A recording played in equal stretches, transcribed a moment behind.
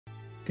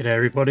G'day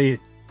everybody,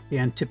 the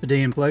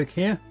Antipodean bloke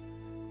here.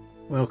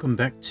 Welcome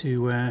back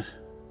to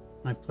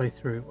my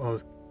playthrough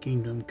of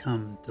Kingdom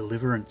Come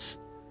Deliverance.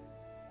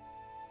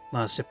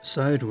 Last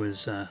episode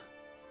was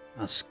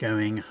us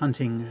going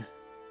hunting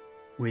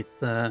with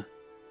Sir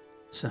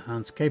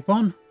Hans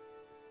Capon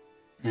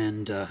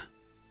and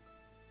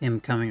him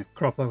coming a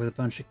cropper with a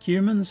bunch of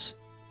humans,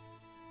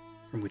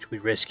 from which we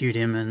rescued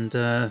him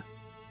and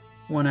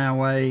won our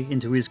way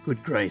into his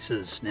good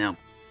graces. Now,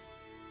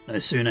 no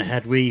sooner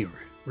had we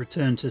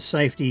returned to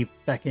safety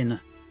back in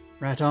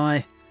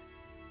Rattay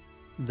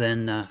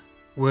than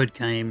word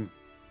came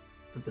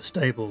that the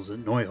stables at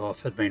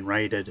Neuhof had been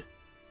raided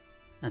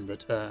and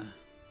that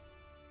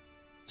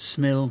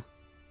Smil,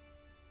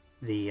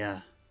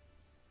 the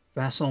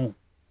vassal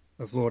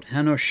of Lord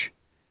Hanush,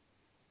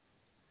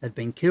 had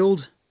been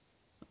killed,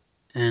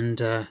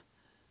 and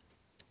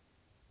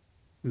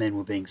men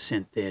were being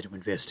sent there to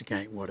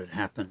investigate what had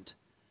happened.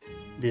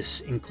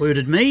 This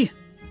included me,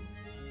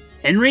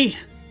 Henry,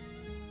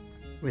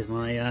 with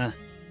my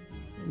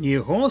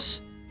new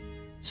horse.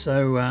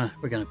 So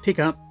we're going to pick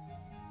up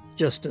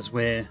just as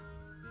we're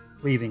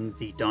leaving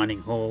the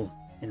dining hall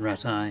in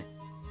Rattay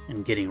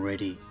and getting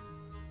ready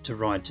to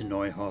ride to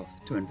Neuhof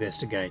to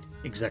investigate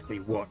exactly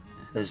what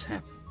has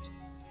happened.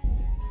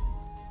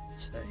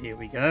 So here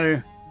we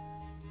go.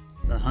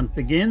 The hunt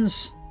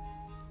begins.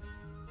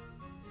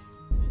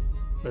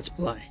 Let's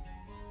play.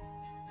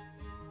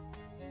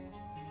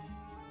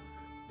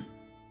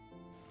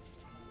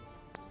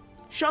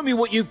 Show me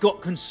what you've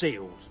got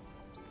concealed.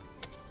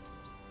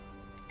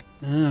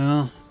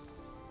 Oh,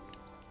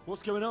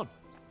 What's going on?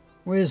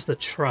 where's the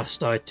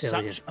trust, I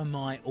tell you? Such are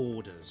my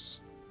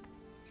orders.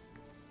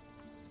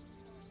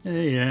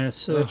 Yeah,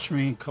 search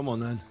me. Come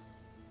on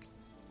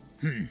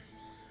then.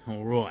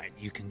 All right,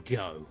 you can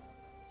go.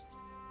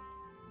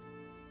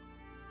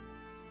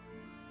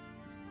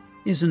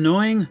 Is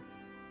annoying.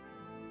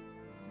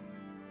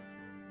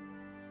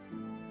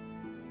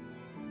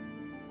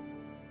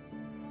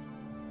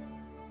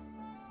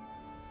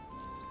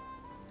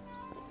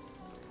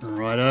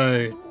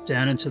 Righto,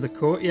 down into the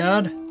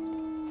courtyard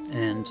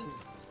and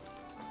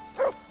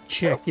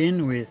check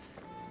in with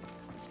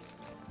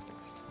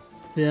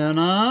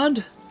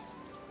Bernard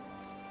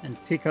and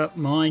pick up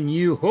my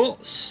new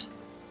horse.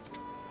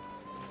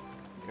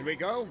 Can we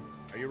go?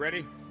 Are you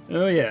ready?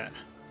 Oh yeah,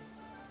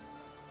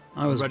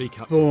 I was Ready,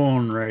 Captain.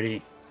 born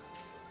ready.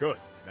 Good.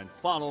 Then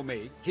follow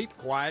me. Keep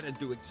quiet and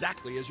do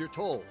exactly as you're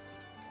told.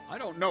 I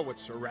don't know what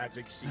Sir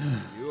Radzig sees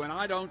in you, and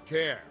I don't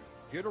care.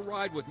 If you're to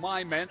ride with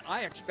my men,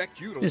 I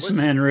expect you to This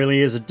listen. man really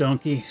is a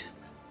donkey.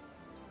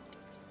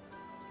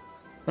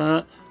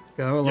 But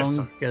go along,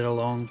 sir. get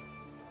along.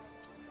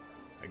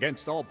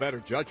 Against all better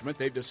judgment,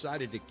 they've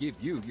decided to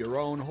give you your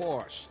own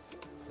horse.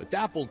 The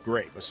dappled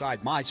gray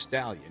beside my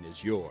stallion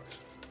is yours.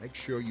 Make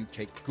sure you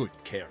take good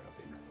care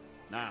of him.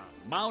 Now,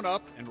 mount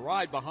up and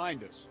ride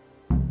behind us.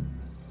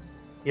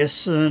 Yes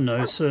sir,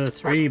 no sir,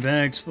 3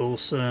 bags full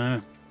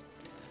sir.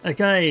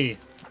 Okay,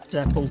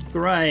 dappled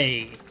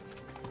grey.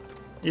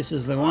 This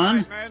is the All one.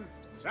 right, men,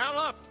 saddle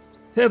up.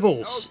 No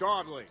Pebbles.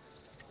 dawdling.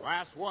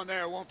 Last one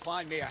there won't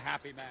find me a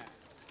happy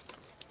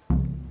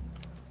man.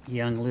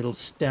 Young little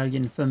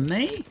stallion for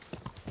me.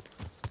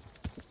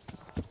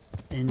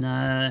 And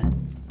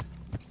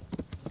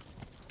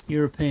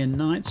European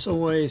knights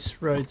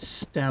always rode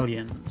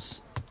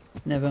stallions,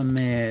 never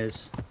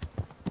mares.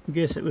 I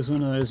guess it was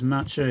one of those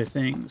macho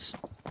things.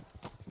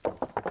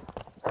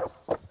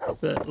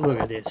 But look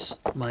at this,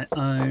 my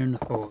own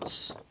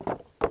horse.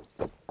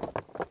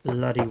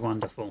 Bloody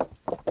wonderful.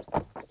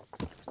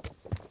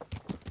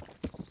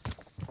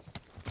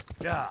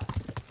 Yeah.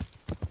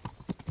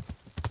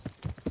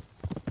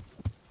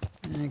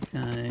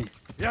 Okay.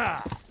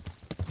 Yeah.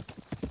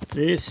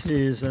 This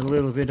is a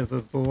little bit of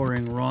a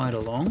boring ride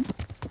along.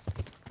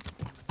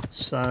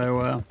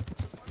 So,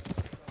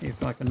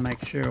 if I can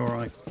make sure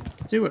I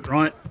do it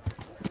right,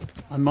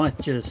 I might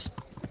just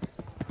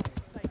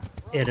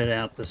edit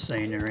out the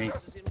scenery.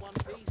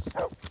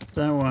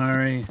 Don't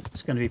worry,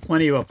 there's going to be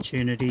plenty of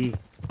opportunity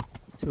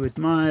to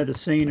admire the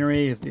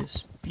scenery of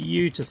this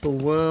beautiful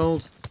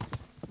world.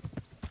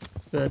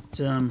 But,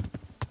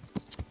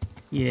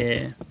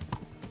 yeah.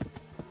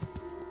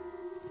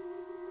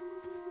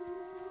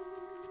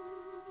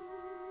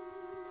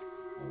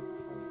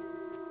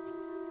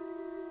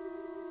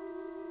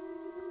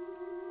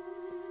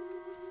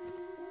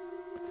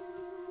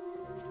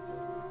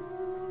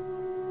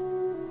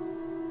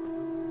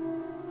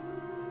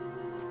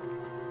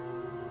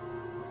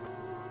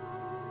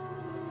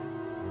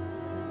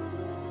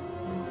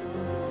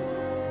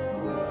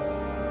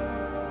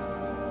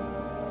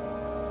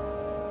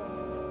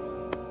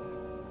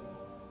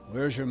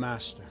 Where's your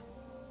master?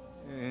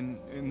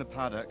 In the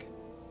paddock.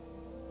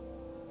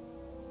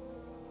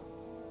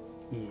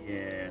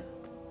 Yeah,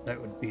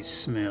 that would be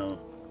Smil.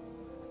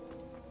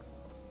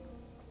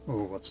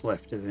 Or what's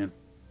left of him.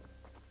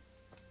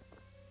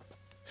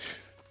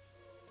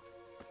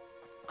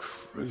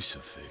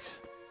 Crucifix?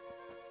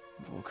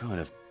 What kind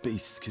of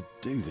beast could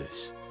do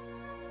this?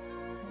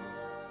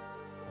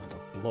 By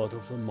the blood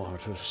of the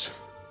martyrs,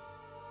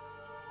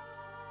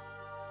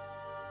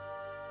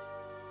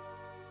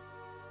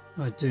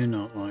 I do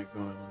not like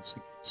violence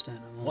against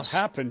animals. What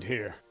happened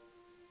here?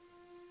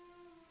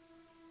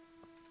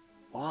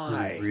 I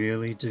Why?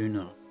 really do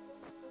not.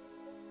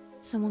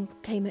 Someone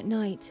came at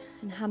night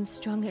and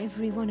hamstrung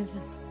every one of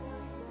them.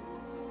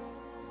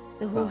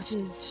 The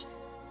horses,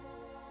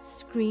 Bastards.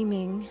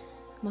 screaming,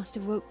 must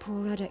have woke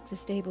poor Radek, the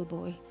stable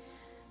boy.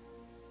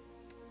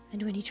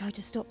 And when he tried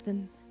to stop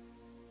them...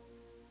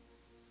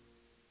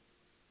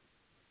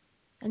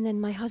 And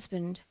then my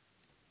husband...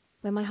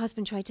 When my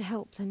husband tried to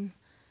help them,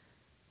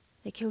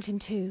 they killed him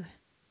too.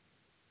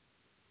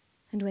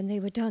 And when they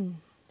were done,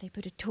 they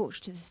put a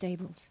torch to the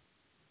stables.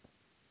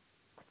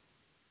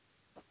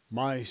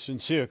 My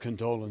sincere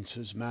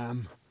condolences,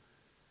 ma'am.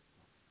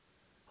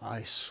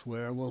 I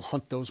swear we'll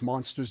hunt those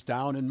monsters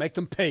down and make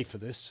them pay for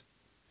this.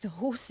 The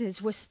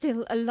horses were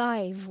still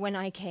alive when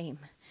I came.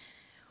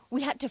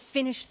 We had to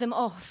finish them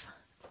off.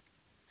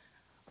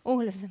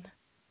 All of them.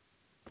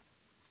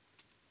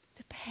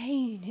 The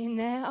pain in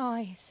their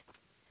eyes.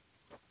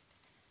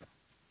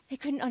 They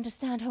couldn't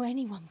understand how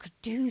anyone could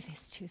do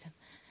this to them.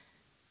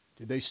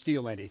 Did they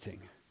steal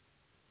anything?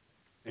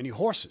 Any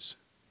horses?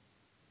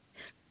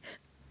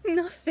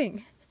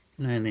 Nothing.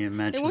 I can only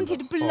imagine They wanted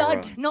the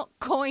blood, horror not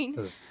coin.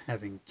 of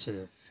having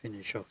to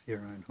finish off your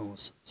own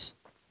horses.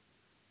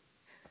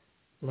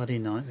 Bloody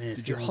nightmare.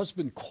 Did your Phil.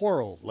 husband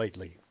quarrel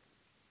lately?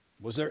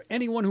 Was there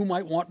anyone who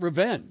might want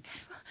revenge?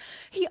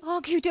 He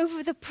argued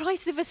over the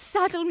price of a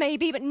saddle,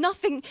 maybe, but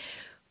nothing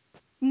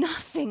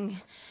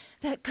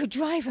that could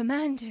drive a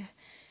man to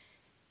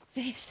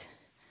this.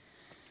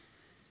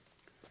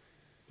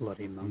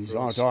 Bloody mongrels. These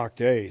are dark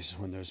days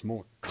when there's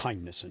more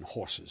kindness in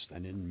horses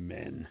than in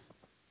men.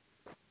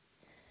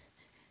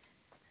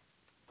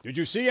 Did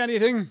you see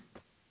anything?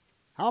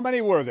 How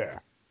many were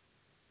there?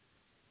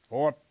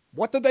 Or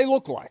what did they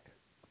look like?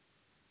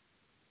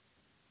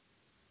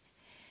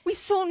 We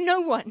saw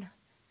no one.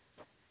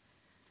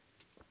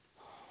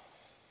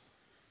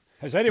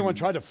 Has anyone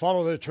tried to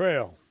follow the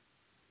trail?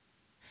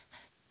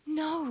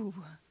 No.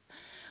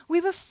 We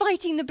were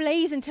fighting the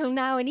blaze until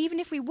now, and even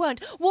if we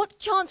weren't, what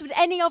chance would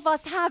any of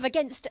us have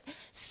against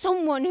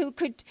someone who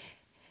could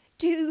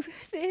do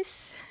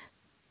this?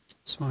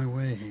 That's why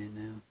we're here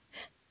now.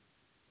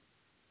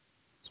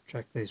 Let's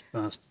track these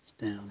bastards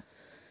down.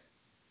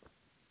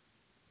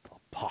 A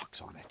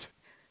pox on it.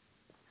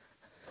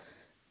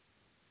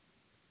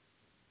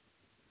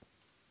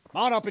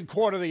 Mount up and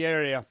quarter the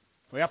area.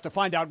 We have to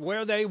find out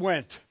where they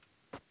went.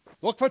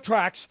 Look for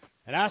tracks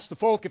and ask the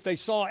folk if they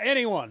saw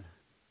anyone.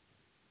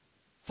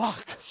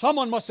 Fuck!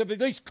 Someone must have at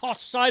least caught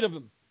sight of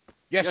them.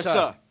 Yes,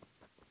 sir.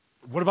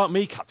 What about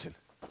me, Captain?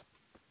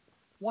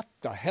 What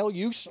the hell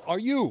use are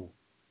you?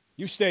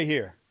 You stay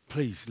here.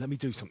 Please, let me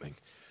do something.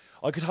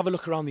 I could have a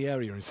look around the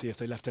area and see if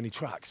they left any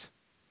tracks.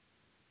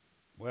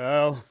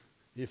 Well,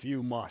 if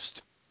you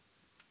must.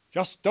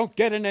 Just don't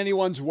get in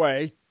anyone's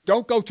way,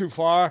 don't go too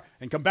far,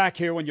 and come back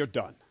here when you're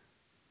done.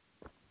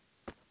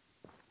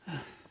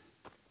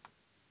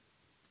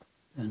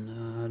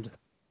 Bernard,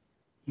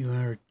 you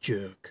are a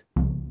jerk.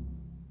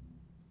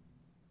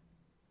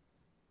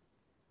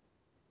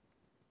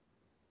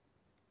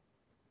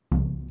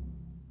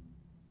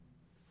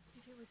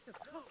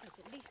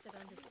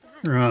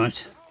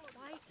 Right.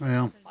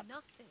 Well,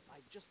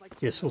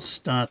 guess we'll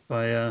start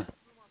by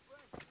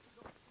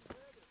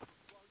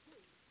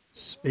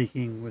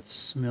speaking with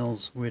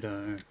Smell's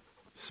widow.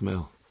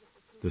 Smell.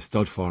 The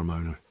stud farm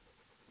owner.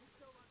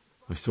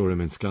 I saw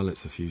him in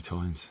Skalitz a few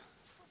times.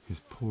 His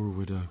poor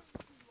widow.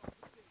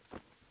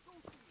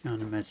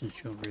 Can't imagine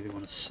she'll really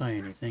want to say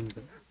anything,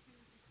 but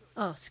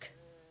Ask.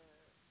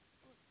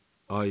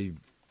 I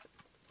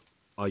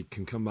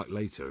can come back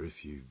later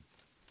if you...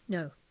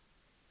 No.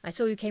 I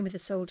saw you came with the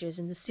soldiers,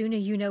 and the sooner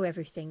you know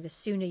everything, the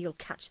sooner you'll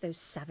catch those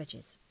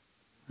savages.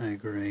 I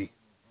agree.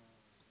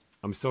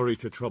 I'm sorry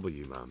to trouble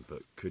you, ma'am,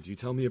 but could you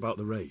tell me about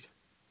the raid?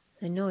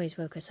 The noise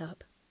woke us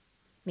up.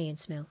 Me and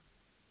Smil.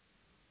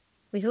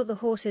 We thought the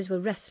horses were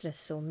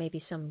restless, or maybe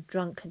some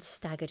drunk had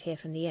staggered here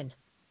from the inn.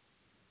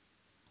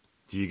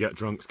 Do you get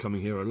drunks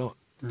coming here a lot?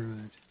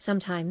 Right.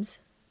 Sometimes,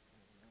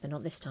 but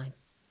not this time.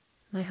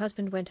 My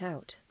husband went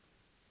out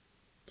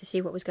to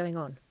see what was going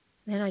on.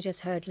 Then I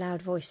just heard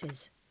loud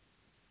voices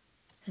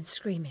and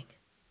screaming.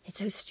 It's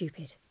so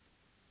stupid.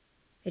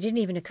 It didn't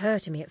even occur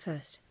to me at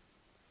first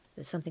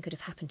that something could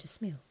have happened to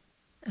Smil.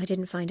 I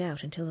didn't find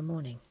out until the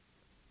morning.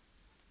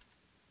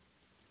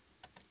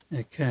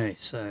 Okay,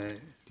 so...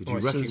 Did you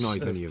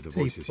recognise any of the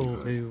voices you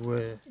people heard? who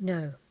were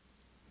No,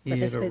 but here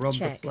they to spoke rob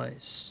Czech. the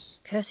place?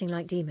 Cursing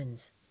like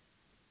demons.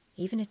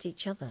 Even at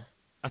each other.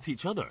 At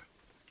each other?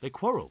 They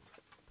quarrelled?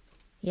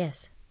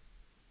 Yes.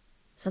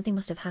 Something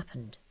must have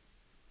happened.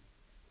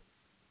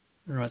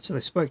 Right, so they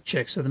spoke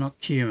Czech, so they're not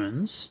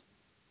humans.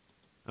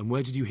 And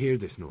where did you hear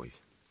this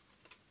noise?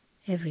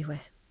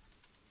 Everywhere.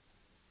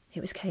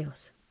 It was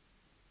chaos.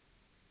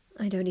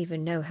 I don't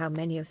even know how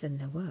many of them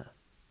there were.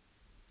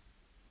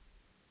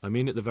 I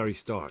mean at the very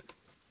start.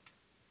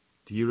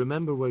 Do you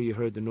remember where you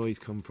heard the noise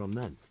come from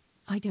then?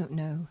 I don't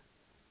know.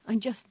 I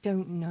just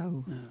don't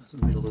know. It's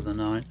the middle of the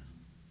night.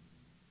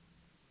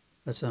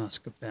 Let's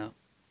ask about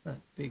That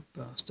big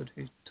bastard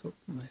who took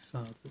my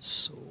father's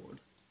sword.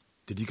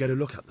 Did you get a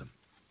look at them?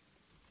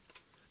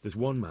 There's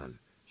one man,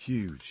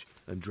 huge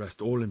and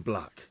dressed all in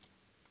black.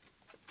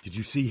 Did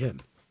you see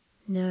him?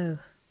 No,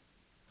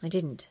 I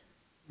didn't.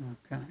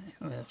 Okay,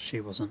 well,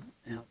 she wasn't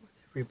out with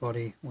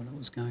everybody when it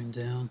was going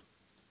down.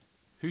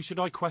 Who should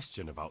I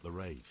question about the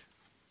raid?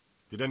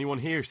 Did anyone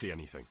here see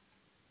anything?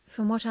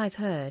 From what I've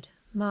heard,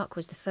 Mark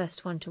was the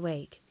first one to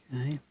wake.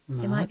 Okay,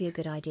 It might be a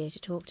good idea to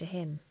talk to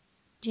him.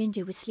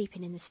 Ginger was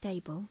sleeping in the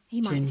stable.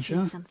 He might have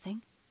seen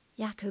something.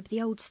 Jakob, the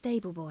old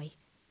stable boy.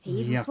 He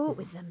even fought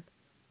with them.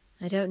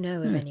 I don't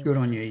know of anyone Good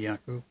on you, else.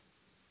 Jakob.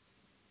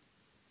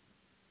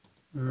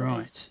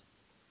 Right.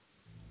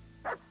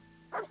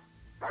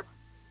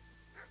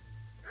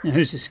 Now,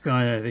 who's this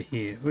guy over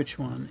here? Which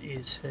one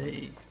is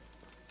he?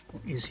 Or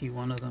is he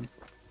one of them?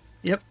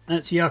 Yep,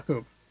 that's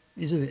Jakob.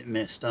 He's a bit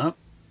messed up.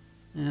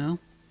 Now,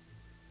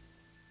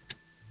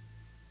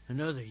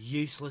 Another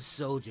useless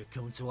soldier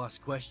coming to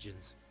ask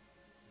questions.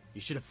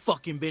 You should have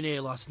fucking been here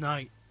last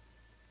night.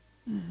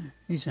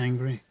 he's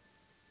angry.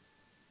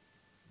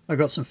 I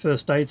got some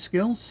first aid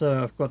skills,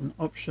 so I've got an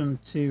option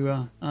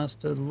to ask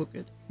to look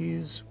at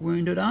his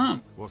wounded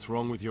arm. What's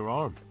wrong with your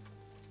arm?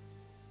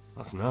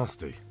 That's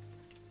nasty.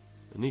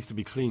 It needs to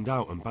be cleaned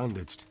out and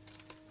bandaged.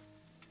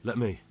 Let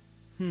me.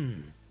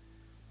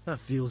 That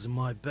feels a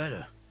mite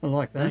better. I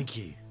like that. Thank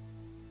you.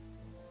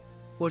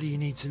 What do you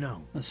need to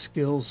know? My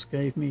skills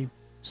gave me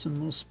some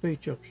more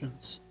speech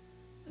options.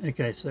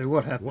 Okay, so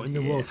what happened What in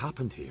the here? world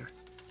happened here?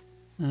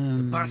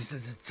 The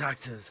bastards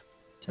attacked us.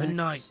 At attacks.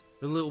 night,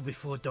 a little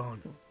before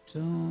dawn.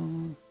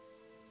 Dawn.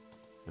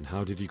 And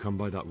how did you come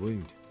by that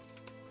wound?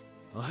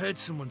 I heard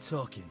someone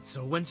talking,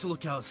 so I went to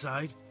look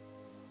outside.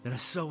 Then I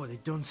saw what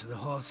they'd done to the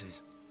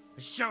horses.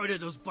 I shouted at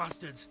those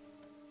bastards.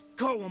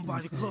 Caught one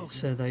by the cloak.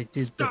 So they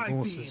did the Started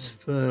horses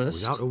beating him.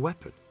 first. Without a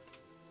weapon?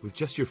 With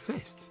just your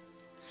fists?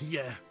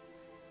 Yeah.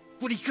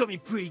 But he cut me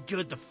pretty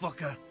good, the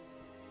fucker.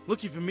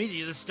 Lucky for me,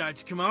 the others started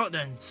to come out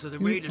then, so the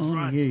Good raiders on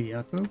ran. you,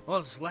 Jakob. All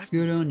that's left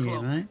Good is on his you,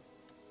 cloak. mate.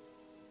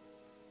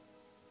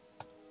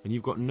 And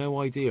you've got no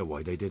idea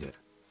why they did it?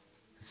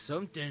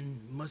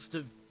 Something must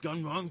have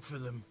gone wrong for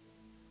them.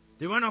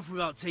 They ran off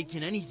without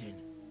taking anything.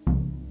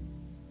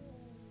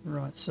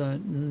 Right, so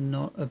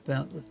not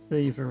about the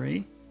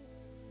thievery.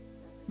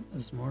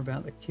 It's more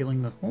about the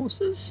killing the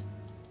horses.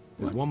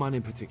 There's one man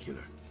in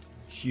particular.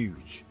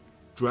 Huge.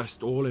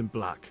 Dressed all in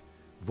black.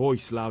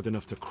 Voice loud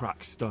enough to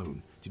crack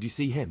stone. Did you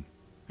see him?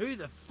 Who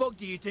the fuck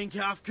do you think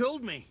half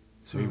killed me?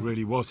 So he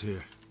really was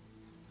here.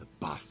 The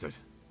bastard.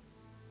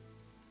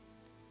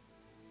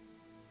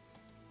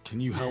 Can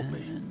you help me?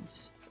 And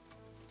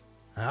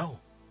How?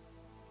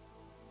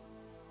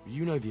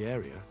 You know the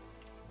area.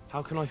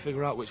 How can I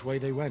figure out which way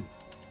they went?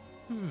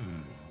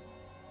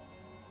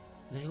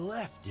 They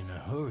left in a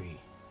hurry.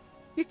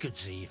 You could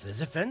see if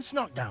there's a fence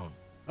knocked down.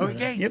 Or a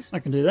gate. Yep, I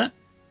can do that.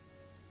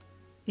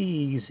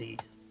 Easy.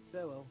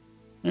 Farewell.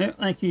 Yeah,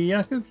 thank you,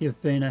 Jakob.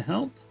 You've been a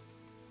help.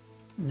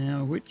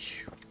 Now,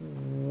 which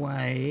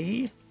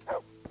way?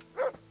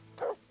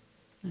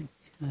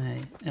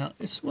 Okay, out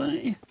this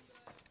way.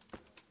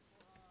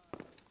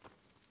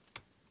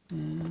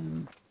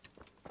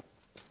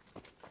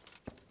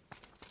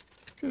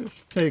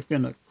 Just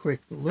taking a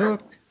quick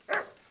look.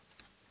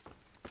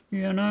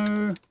 You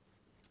know,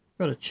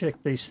 got to check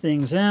these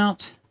things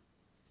out.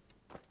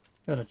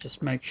 Got to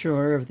just make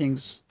sure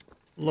everything's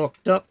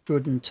locked up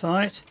good and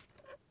tight.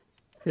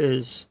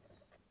 Because,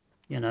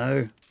 you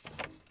know,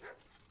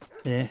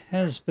 there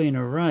has been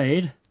a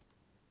raid.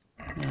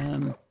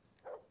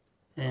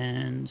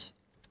 And,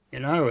 you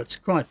know, it's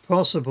quite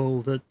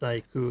possible that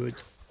they could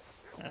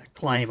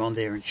claim on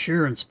their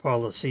insurance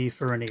policy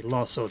for any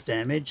loss or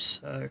damage.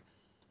 So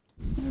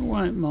I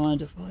won't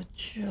mind if I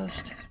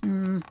just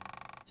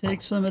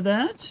take some of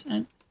that.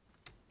 And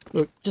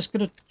look, just got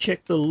to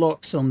check the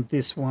locks on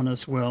this one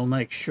as well.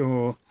 Make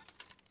sure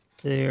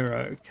they're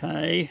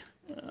okay.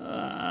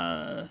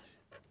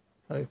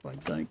 Hope I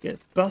don't get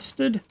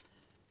busted.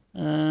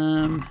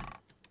 Oh,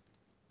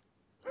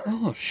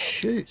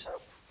 shoot.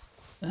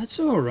 That's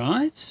all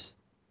right.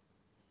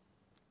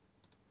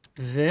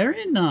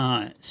 Very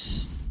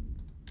nice.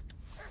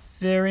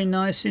 Very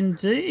nice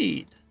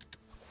indeed.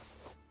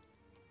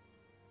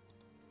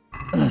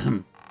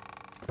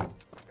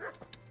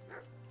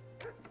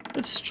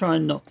 Let's try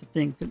not to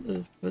think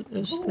of it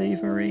as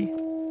thievery.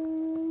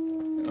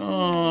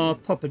 Oh,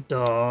 Papa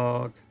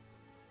Dog.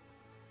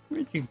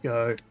 Where'd you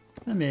go?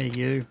 Come here,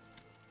 you.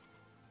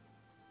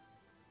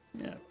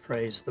 Yeah,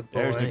 praise the boy.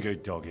 There's the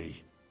good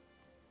doggy.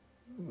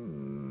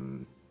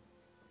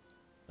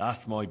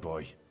 That's my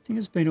boy. I think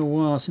it's been a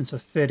while since I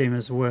fed him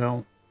as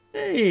well.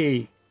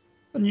 Hey!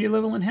 Got a new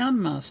level in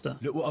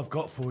Houndmaster. Look what I've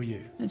got for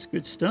you. That's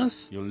good stuff.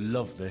 You'll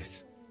love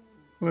this.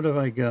 What have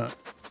I got?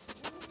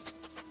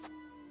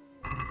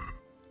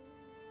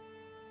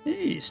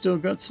 Hey, still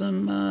got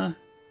some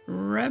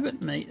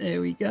rabbit meat.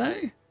 There we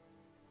go.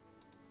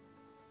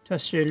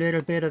 Toss you a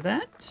little bit of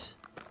that.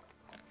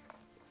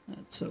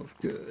 That's all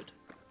good.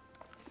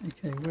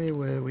 Okay, where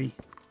were we?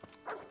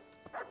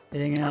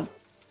 Heading out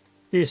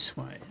this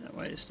way. That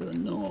way is to the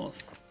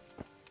north.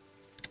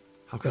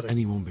 How could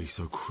anyone be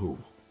so cruel?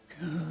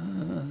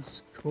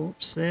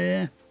 Corpse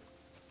there.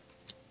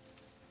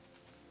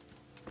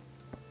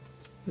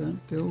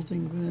 Burnt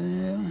building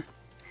there.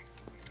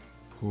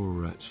 Poor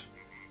wretch.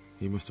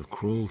 He must have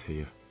crawled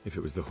here. If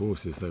it was the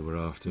horses they were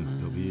after,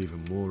 there'll be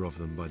even more of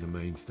them by the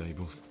main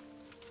stables.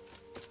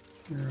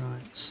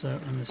 Right, so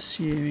I'm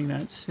assuming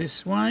that's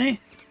this way.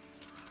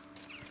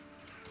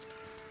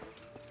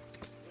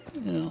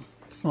 Well,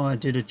 fire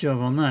did a job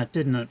on that,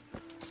 didn't it?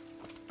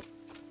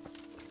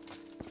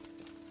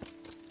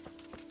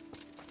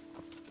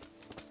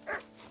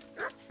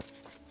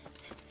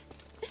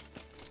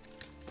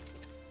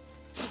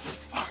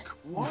 Fuck,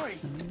 why?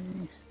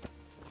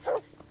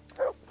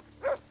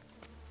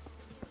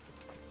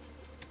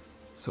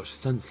 Such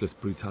senseless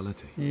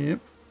brutality. Yep.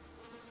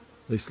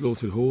 They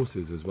slaughtered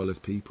horses as well as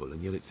people,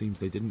 and yet it seems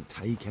they didn't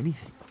take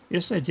anything.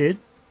 Yes, they did.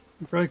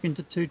 Broke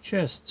into 2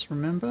 chests,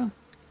 remember?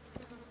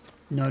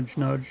 Nudge,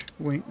 nudge,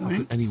 wink, How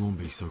wink. could anyone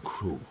be so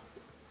cruel?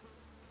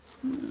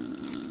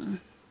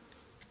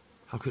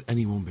 How could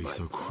anyone be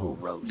so cruel?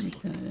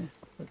 Okay,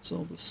 that's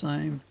all the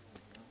same.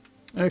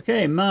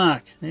 Okay,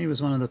 Mark. He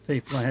was one of the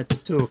people I had to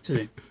talk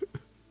to.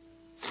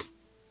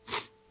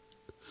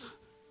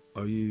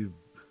 Are you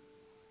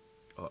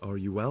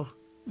well?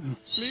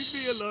 Leave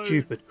me alone.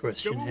 Stupid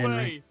question, Go Henry.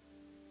 away.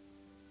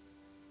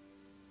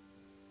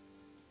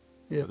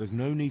 Yep. But there's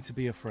no need to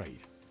be afraid.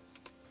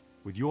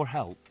 With your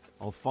help,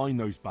 I'll find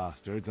those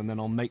bastards and then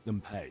I'll make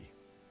them pay.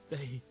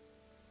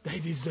 They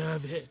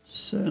deserve it.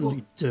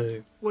 Certainly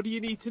do. What do you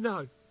need to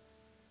know?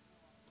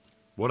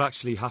 What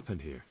actually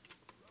happened here?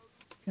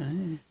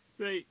 Okay.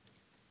 They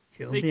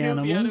Killed they the killed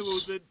animals. the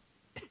animals and...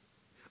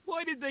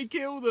 Why did they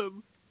kill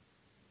them?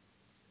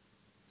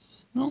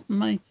 It's not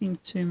making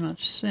too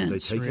much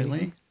sense, take really.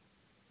 anything?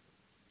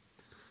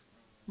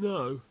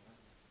 No.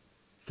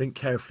 Think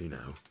carefully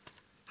now.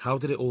 How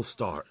did it all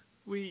start?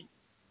 We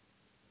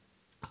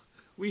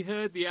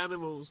heard the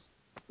animals,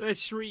 their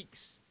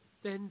shrieks,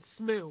 then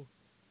Smill.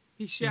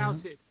 He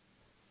shouted,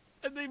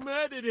 and they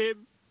murdered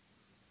him.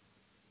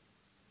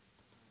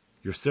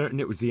 You're certain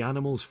it was the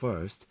animals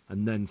first,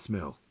 and then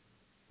Smill?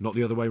 Not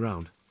the other way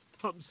round?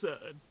 I'm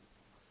certain.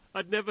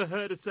 I'd never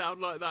heard a sound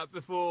like that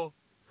before.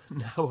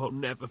 Now I'll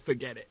never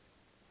forget it.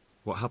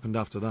 What happened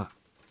after that?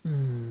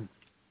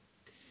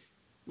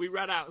 We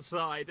ran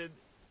outside and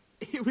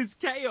it was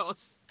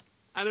chaos.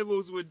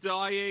 Animals were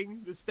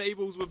dying, the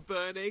stables were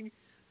burning,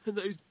 and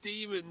those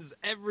demons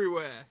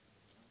everywhere.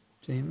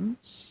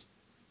 Demons?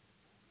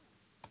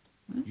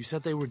 You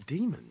said they were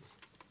demons?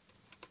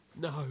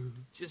 No,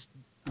 just...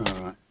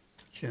 Alright,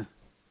 sure.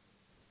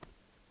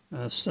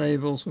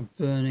 Stables were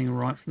burning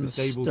right from the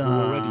stables start.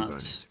 were already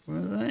burning.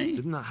 Were they?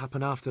 Didn't that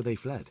happen after they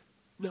fled?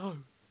 No.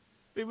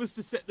 It was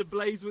to set the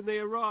blaze when they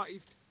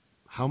arrived.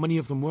 How many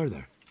of them were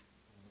there?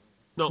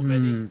 Not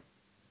many.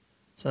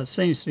 So it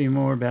seems to be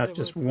more about There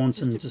just were wanton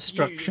just a few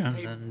destruction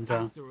came and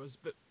after us,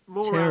 but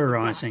more around the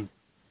terrorising. back.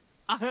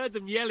 I heard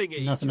them yelling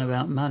at Nothing each other.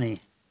 about money.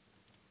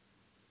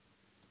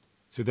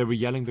 So they were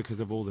yelling because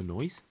of all the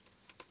noise?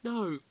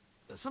 No,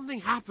 something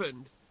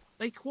happened.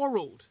 They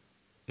quarrelled.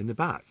 In the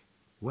back?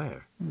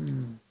 Where?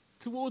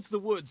 Towards the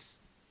woods.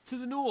 To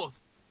the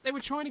north. They were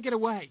trying to get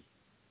away.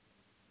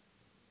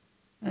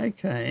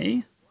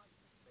 Okay.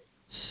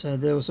 So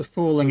there was a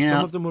falling So some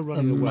out of them were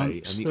running away and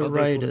amongst the the others were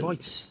raiders.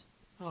 fighting.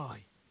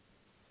 Aye.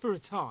 For a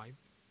time.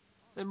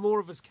 Then more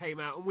of us came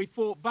out and we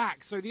fought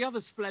back, so the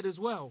others fled as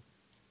well.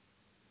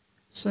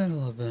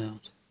 Settle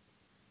about.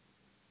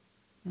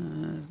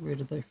 Where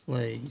did they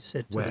flee? You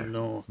said to Where? the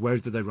north. Where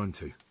did they run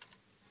to?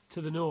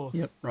 To the north.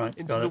 Yep, right,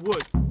 Into got the it.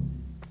 wood.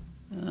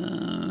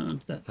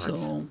 That's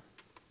Thanks. all.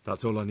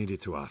 That's all I needed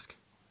to ask.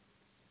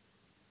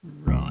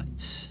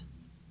 Right.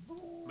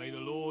 May the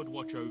Lord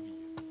watch over you.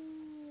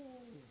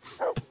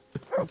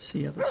 What's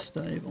the other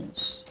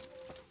stables?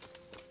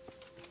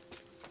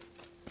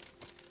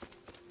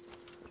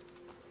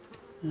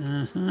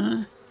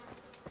 I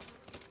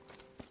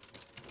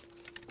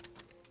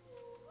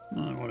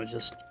want to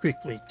just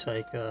quickly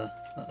take a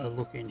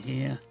look in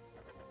here.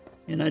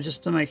 You know,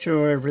 just to make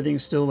sure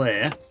everything's still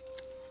there.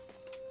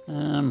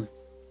 Nah.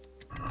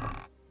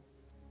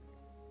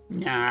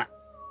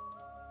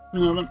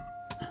 Nothing.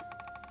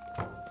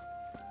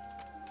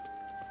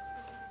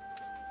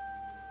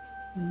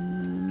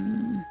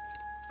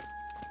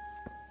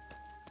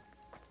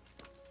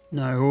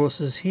 No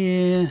horses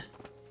here.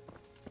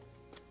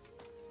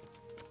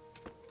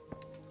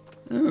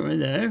 Oh,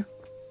 hello.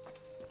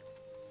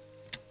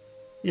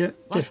 Yep,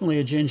 definitely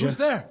a ginger. Who's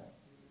there?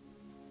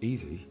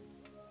 Easy.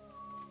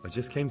 I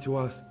just came to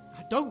ask,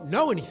 I don't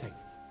know anything.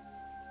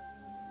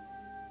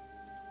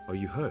 are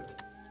you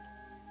hurt?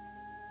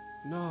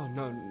 No,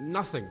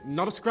 nothing.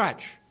 Not a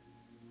scratch.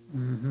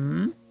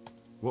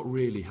 What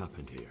really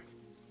happened here?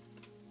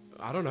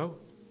 I don't know.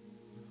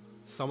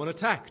 Someone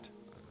attacked.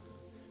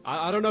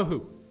 I don't know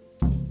who.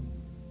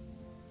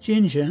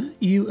 Ginger,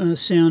 you are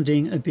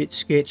sounding a bit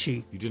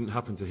sketchy. You didn't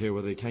happen to hear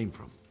where they came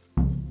from?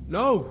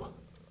 No,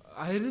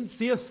 I didn't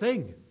see a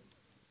thing.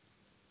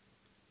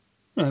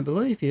 I don't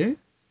believe you.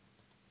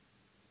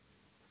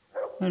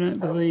 I don't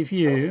believe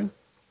you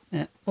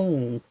at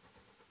all.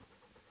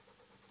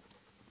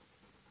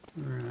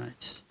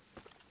 Right.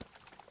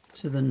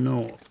 To the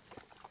north.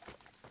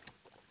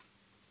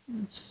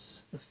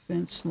 That's the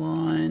fence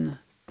line.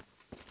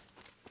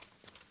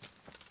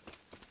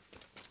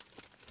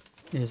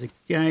 There's a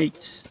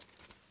gate.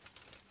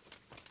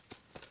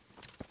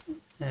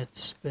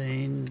 That's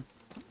been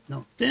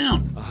knocked down.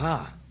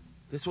 Aha!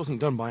 This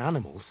wasn't done by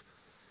animals.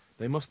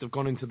 They must have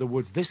gone into the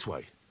woods this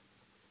way.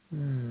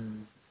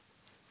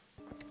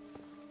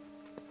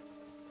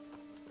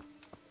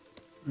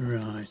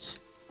 Right.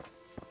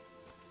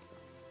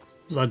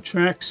 Blood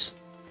tracks.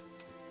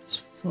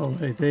 Let's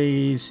follow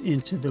these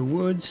into the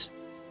woods.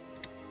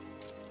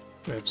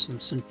 Grab some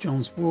St.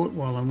 John's wort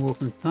while I'm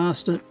walking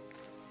past it.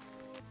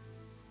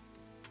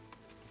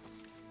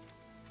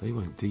 They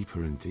went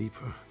deeper and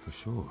deeper, for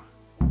sure.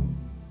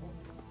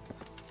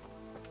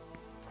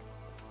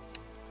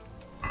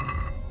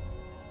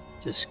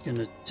 Just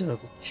gonna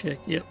double check.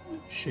 Yep,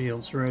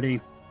 shield's ready.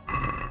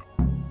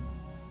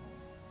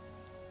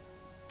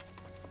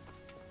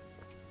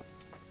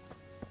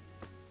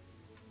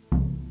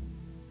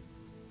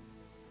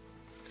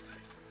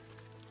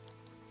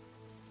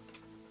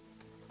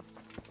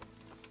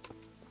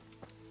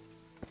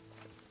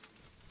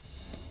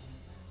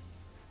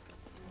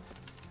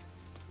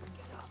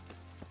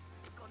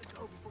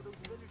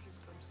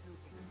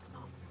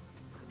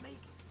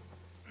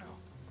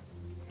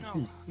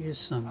 Here's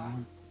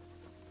someone.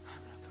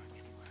 I'm not going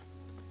anywhere.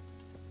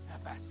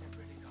 That bastard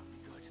really got me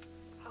good.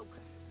 How could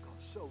it have gone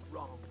so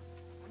wrong?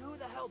 And who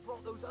the hell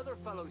brought those other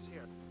fellows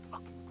here?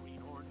 Fucking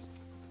greenhorns.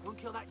 One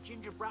kill that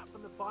ginger brat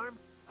from the farm,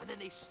 and then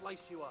they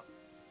slice you up.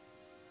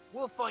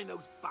 We'll find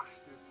those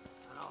bastards,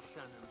 and I'll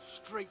send them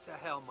straight to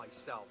hell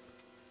myself.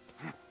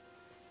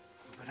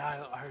 But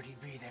I'll already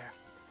be there,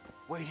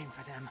 waiting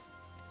for them.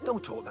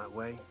 Don't talk that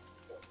way.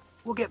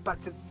 We'll get back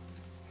to...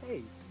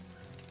 Hey.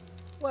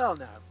 Well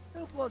now.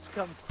 Hope what's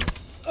come.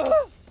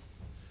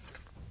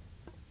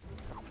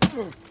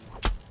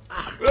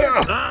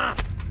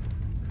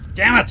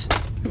 Damn it!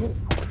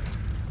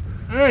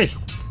 Hey!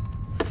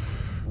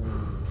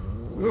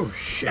 Oh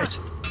shit!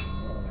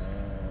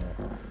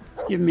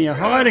 Give me a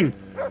hiding.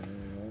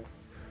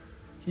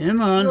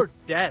 Come on. You're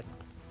dead.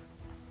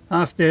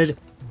 Half dead.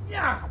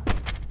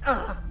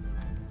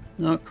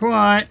 Not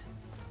quite.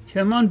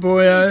 Come on,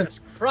 boyo.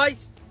 Jesus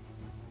Christ!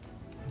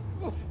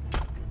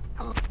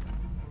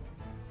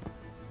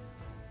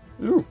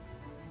 Ooh,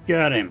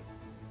 got him.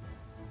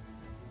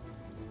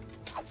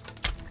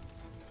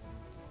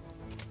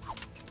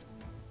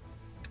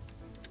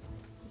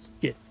 Let's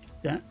get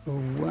that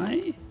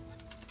away.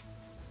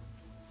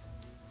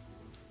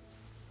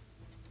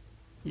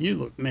 You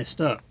look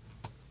messed up.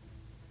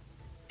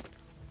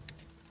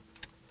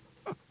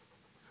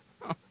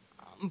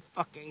 I'm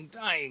fucking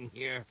dying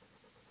here.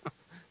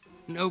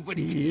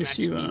 Nobody can Yes, match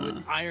you me are.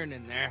 with iron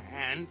in their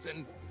hands,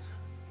 and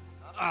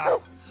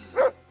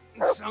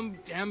some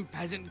damn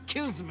peasant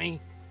kills me.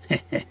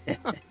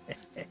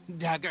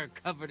 Dagger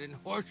covered in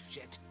horse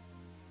shit.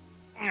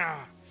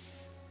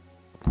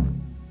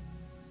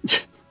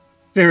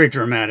 Very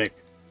dramatic.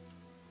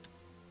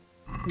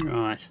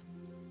 Right.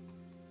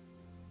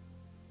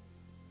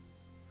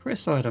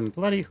 Quest item,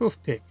 bloody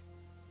hoof pick.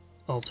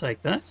 I'll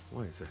take that.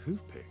 Why, it's a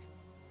hoof pick.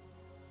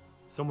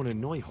 Someone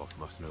in Neuhof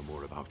must know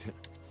more about it.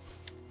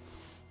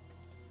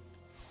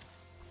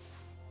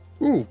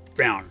 Ooh,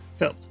 brown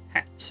felt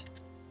hat.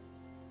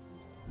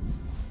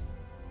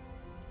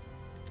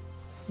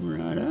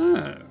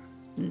 Righto.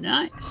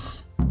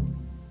 Nice.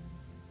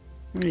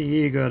 What do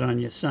you got on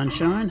your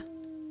sunshine?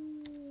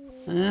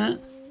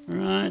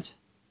 Right.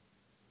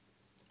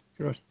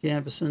 Karate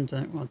Gambison,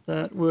 don't want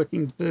that.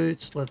 Working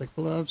boots, leather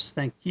gloves,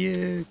 thank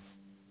you.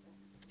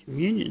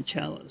 Communion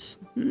chalice,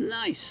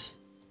 nice.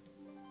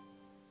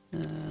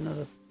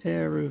 Another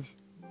pair of,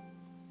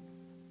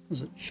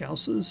 was it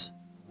chalices?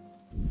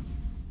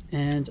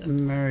 And a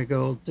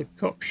marigold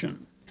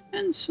decoction.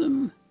 And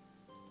some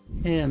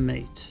hare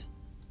meat.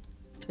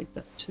 Take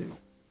that too.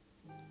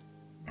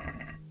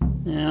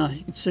 Now,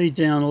 you can see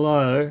down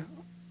low,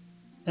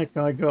 that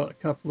guy got a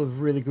couple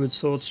of really good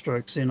sword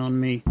strokes in on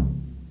me.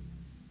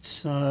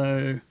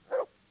 So,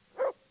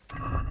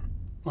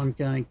 I'm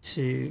going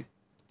to...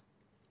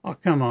 Oh,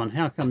 come on,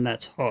 how come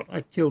that's hot?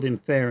 I killed him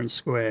fair and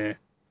square.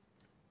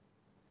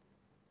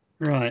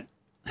 Right.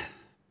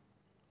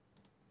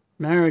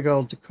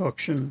 Marigold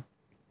decoction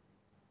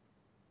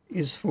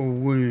is for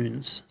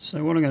wounds.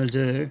 So what I'm going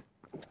to do...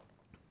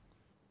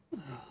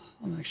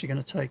 I'm actually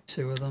going to take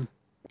 2 of them.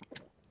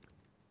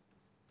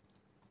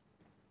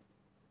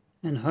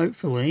 And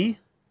hopefully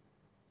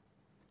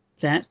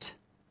that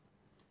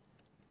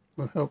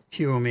will help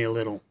cure me a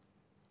little.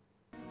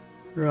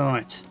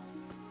 Right.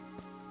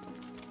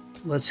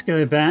 Let's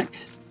go back.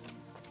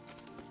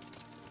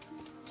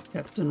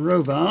 Captain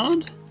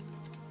Robard.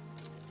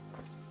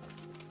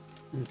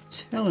 And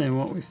tell him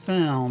what we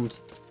found.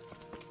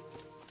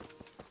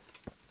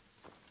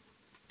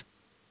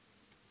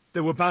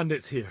 There were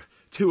bandits here.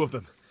 2 of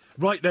them.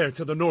 Right there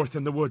to the north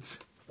in the woods.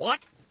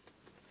 What?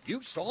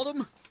 You saw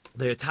them?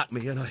 They attacked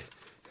me and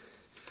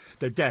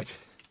they're dead.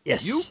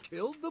 Yes. You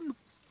killed them?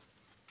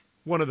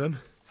 One of them.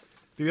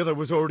 The other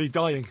was already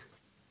dying.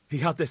 He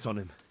had this on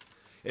him.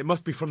 It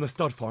must be from the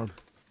stud farm.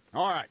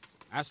 All right.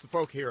 Ask the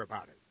folk here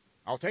about it.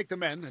 I'll take the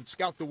men and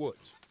scout the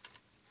woods.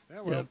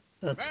 Yep,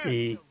 that's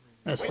the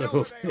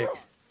hoof pick.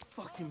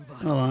 Fucking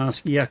bastard. I'll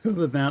ask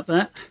Jakub about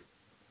that.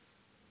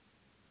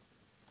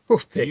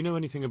 Hoof Do pick. you know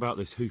anything about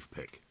this hoof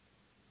pick?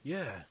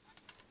 Yeah.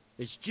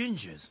 It's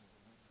Ginger's.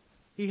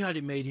 He had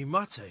it made in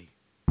mate.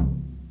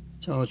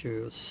 Told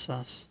you it was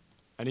sus.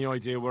 Any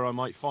idea where I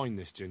might find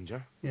this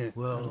ginger? Yeah, out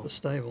Well- of the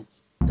stable.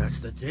 That's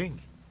the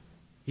thing.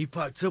 He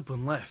packed up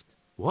and left.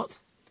 What?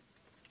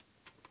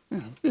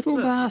 Oh, little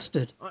Look.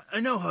 bastard. I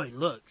know how he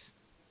looks.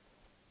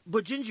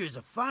 But Ginger is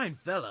a fine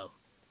fellow.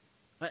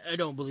 I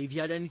don't believe he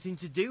had anything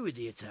to do with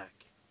the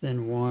attack.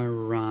 Then why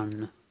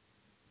run?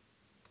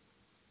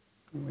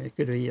 Where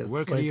could he have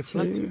Where could he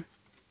fled have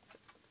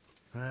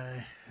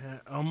fled to?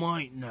 I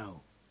might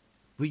know.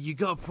 But you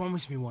gotta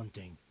promise me one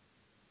thing.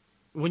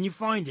 When you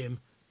find him,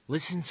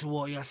 listen to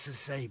what he has to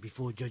say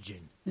before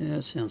judging.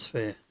 Yeah, sounds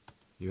fair.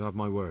 You have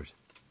my word.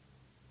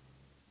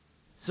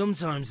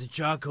 Sometimes the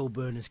charcoal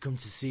burners come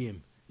to see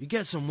him. He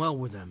gets on well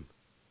with them.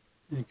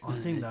 Okay. I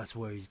think that's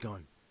where he's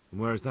gone. And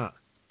where's that?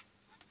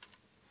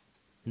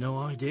 No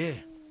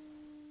idea.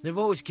 They've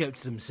always kept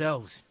to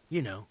themselves,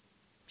 you know,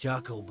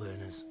 charcoal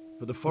burners.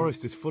 But the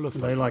forest is full of They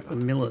folk like that.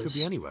 the millers. It could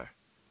be anywhere.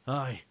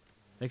 Aye,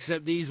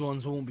 except these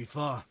ones won't be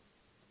far.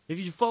 If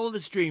you follow the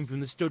stream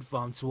from the stud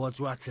farm towards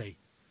Ratte,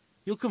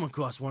 you'll come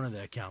across one of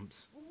their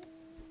camps.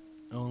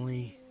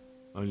 Only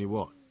Only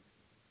what?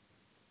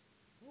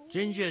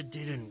 Ginger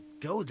didn't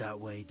go that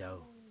way,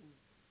 though.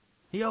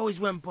 He always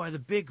went by the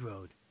big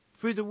road,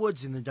 through the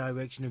woods in the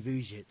direction of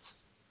Ujits.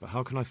 But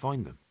how can I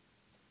find them?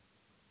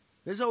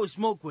 There's always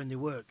smoke when they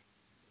work.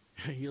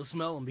 You'll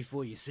smell them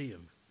before you see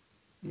them.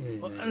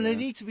 Yeah. And they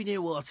need to be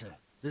near water.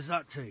 There's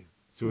that too.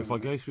 So if I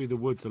go through the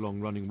woods along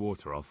running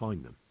water, I'll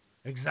find them.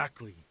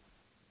 Exactly.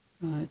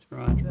 Right.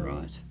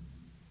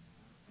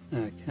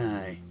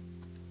 Okay.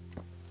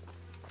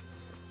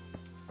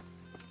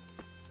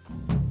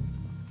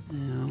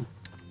 Now.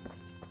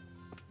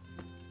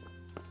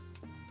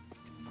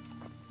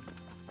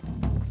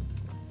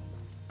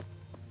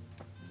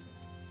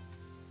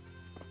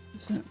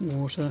 Is that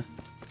water?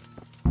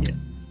 Yeah.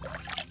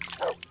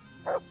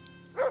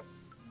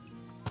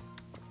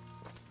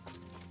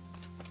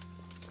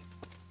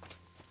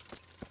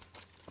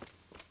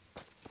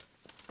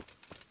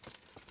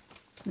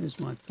 Where's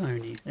my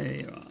pony? There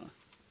you are.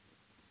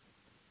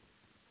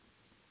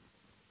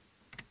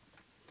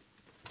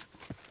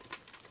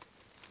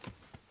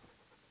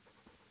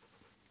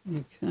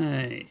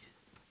 Okay.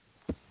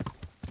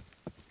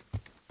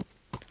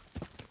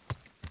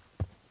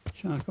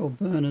 Charcoal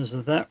burners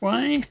are that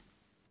way.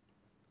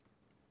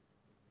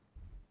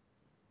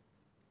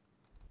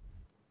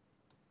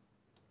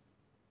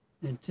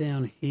 They're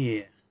down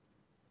here.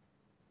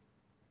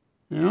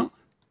 Now,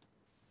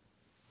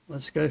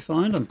 let's go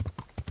find them.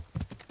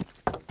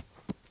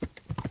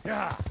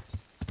 Yeah.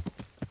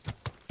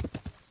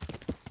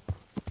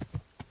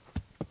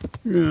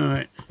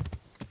 Right.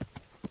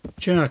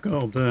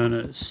 Charcoal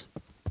burners.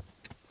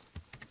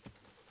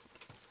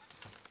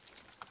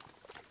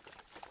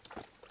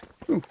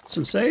 Oh,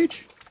 some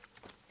sage.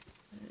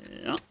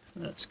 Yeah,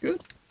 that's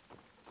good.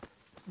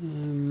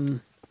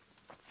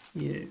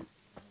 You.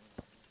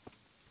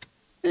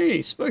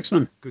 Hey,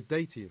 spokesman. Good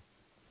day to you.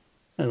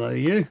 Hello,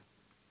 you.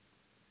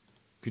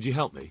 Could you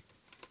help me?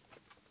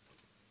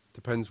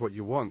 Depends what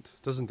you want,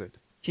 doesn't it?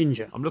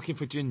 Ginger. I'm looking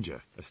for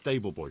Ginger, a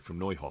stable boy from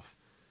Neuhof.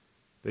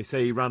 They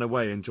say he ran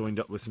away and joined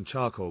up with some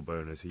charcoal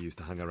burners he used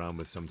to hang around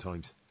with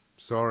sometimes.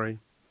 Sorry.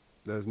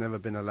 There's never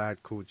been a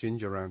lad called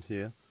Ginger around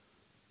here.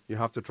 You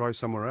have to try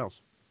somewhere else.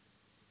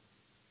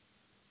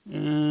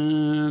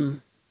 Yeah.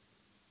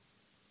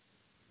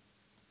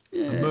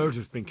 A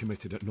murder's been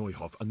committed at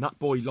Neuhof, and that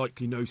boy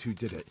likely knows who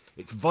did it.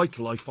 It's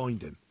vital I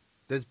find him.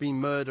 There's been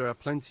murder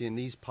aplenty in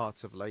these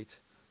parts of late.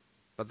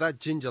 But that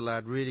Ginger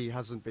lad really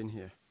hasn't been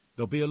here.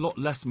 There'll be a lot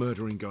less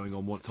murdering going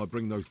on once I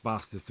bring those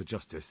bastards to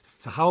justice.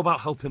 So how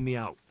about helping me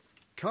out?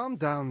 Calm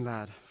down,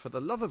 lad. For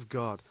the love of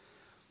God.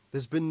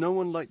 There's been no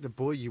one like the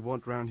boy you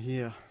want round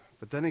here.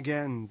 But then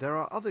again, there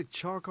are other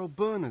charcoal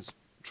burners.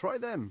 Try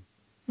them.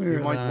 Where You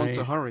are might want they?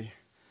 to hurry.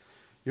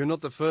 You're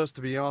not the first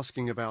to be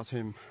asking about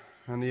him.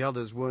 And the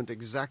others weren't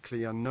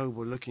exactly a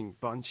noble-looking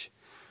bunch.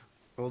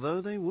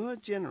 Although they were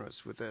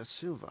generous with their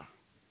silver.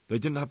 They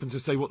didn't happen to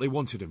say what they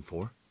wanted him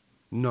for?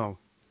 No.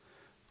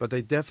 But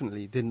they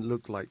definitely didn't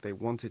look like they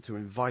wanted to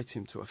invite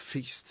him to a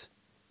feast.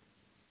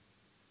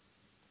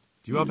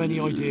 Do you have any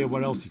idea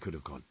where else he could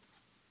have gone?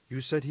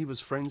 You said he was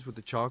friends with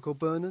the charcoal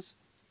burners?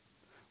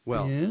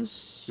 Well,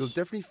 yes. you'll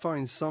definitely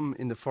find some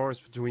in the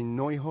forest between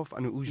Neuhof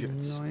and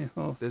Ujits.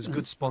 Neuhof There's and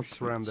good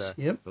spots around there.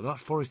 Yep. But that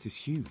forest is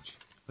huge.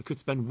 I could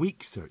spend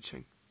weeks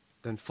searching.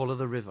 Then follow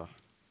the river.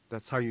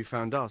 That's how you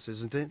found us,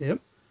 isn't it? Yep.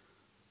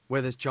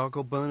 Where there's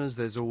charcoal burners,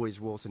 there's always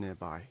water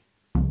nearby.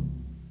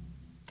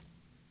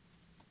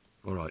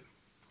 All right,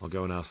 I'll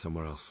go and ask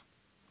somewhere else.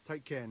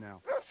 Take care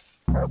now.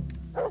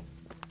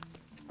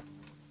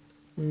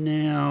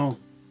 Now,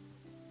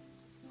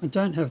 I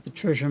don't have the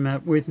treasure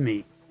map with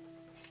me,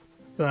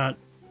 but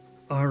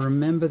I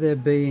remember there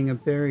being a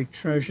buried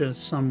treasure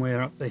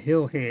somewhere up the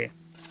hill here.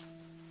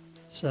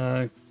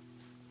 So,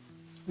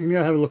 I'm going to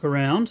go have a look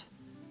around.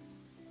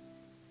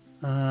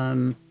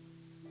 I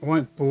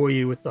won't bore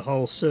you with the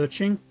whole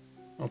searching.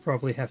 I'll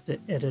probably have to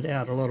edit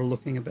out a lot of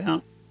looking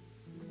about.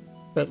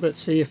 But let's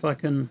see if I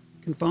can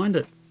find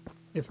it,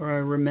 if I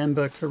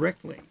remember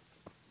correctly.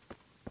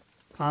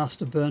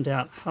 Past a burnt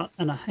out hut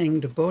and a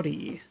hanged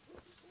body.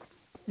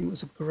 I think it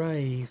was a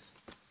grave.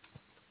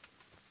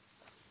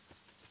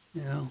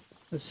 Now,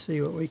 let's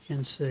see what we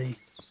can see.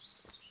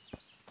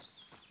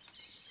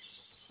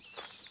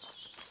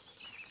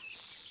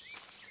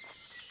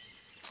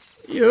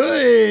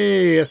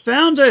 Yay! I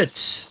found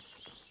it!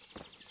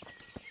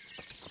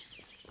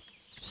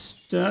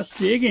 Start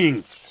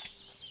digging.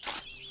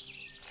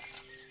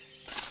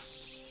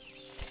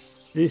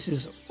 This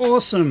is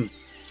awesome.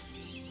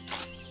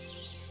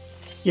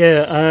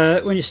 Yeah,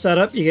 when you start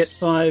up, you get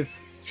 5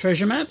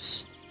 treasure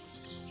maps.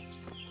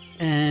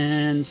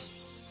 And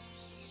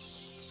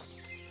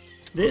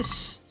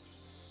this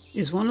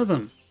is one of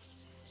them.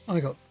 I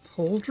got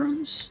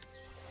pauldrons,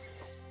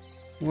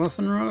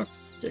 Waffenrock,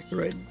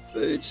 decorated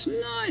boots,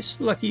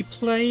 nice, lucky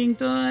playing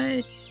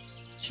die,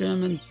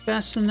 German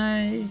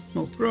bassinet,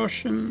 more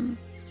groschen,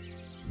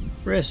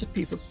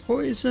 recipe for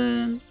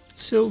poison,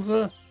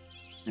 silver,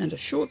 and a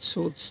short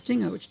sword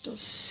stinger which does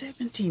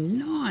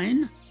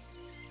 79.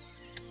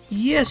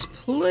 Yes,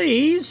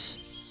 please.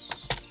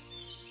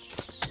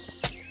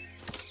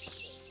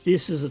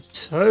 This is a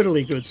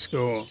totally good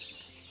score.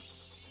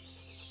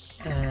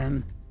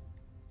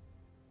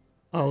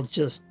 I'll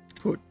just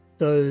put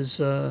those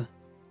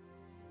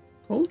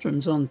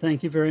pauldrons on,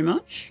 thank you very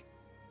much.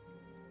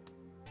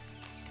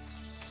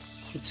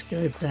 Let's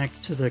go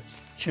back to the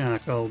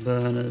charcoal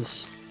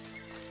burners.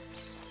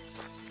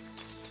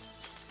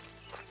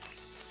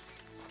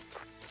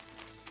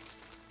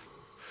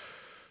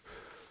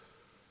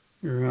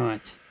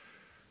 Right.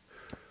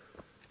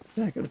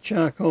 Back at the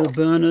charcoal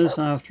burners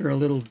after a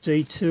little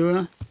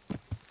detour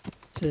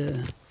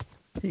to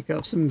pick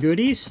up some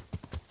goodies.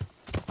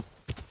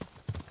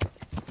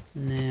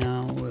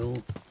 Now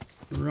we'll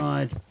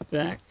ride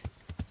back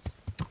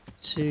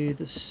to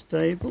the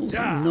stables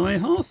at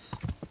Neuhof.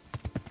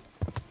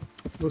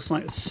 Looks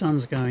like the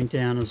sun's going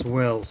down as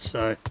well,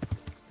 so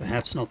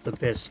perhaps not the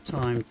best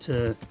time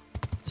to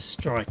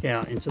strike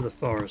out into the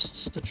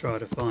forests to try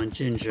to find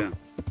ginger.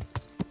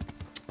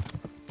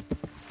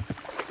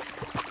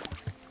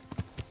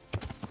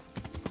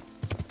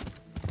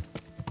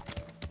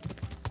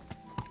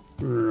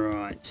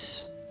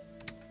 Right.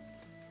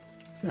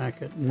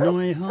 Back at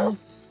Neuhof.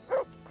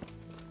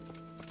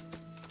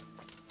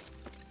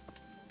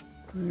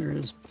 Where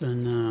is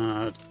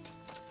Bernard?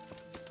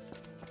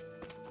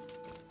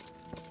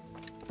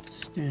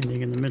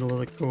 Standing in the middle of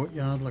the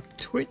courtyard like a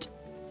twit.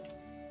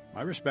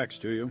 My respects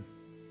to you.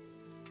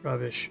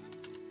 Rubbish.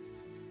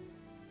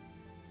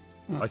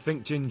 I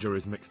think Ginger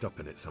is mixed up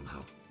in it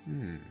somehow.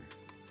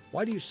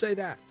 Why do you say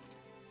that?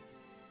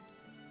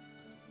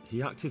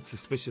 He acted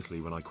suspiciously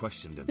when I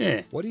questioned him.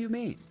 Yeah. What do you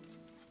mean?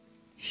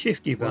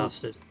 Shifty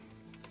bastard.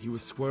 He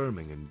was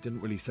squirming and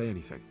didn't really say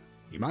anything.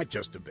 He might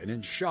just have been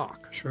in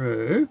shock.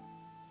 True.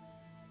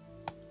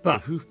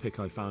 But the hoof pick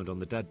I found on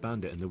the dead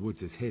bandit in the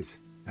woods is his.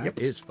 That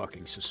is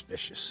fucking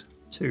suspicious.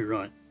 Too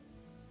right.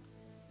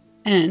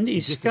 And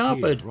he's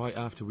disappeared scarpered. right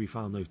after we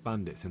found those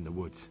bandits in the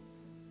woods.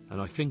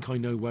 And I think I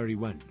know where he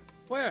went.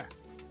 Where?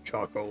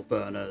 Charcoal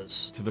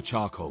burners. To the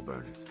charcoal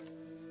burners.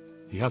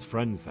 He has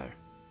friends there.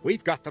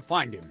 We've got to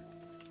find him.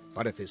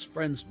 But if his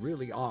friends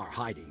really are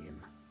hiding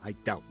him, I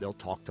doubt they'll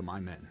talk to my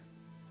men.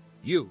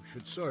 You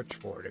should search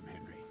for him,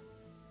 Henry.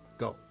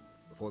 Go,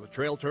 before the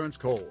trail turns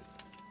cold.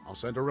 I'll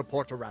send a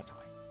report to Ratai.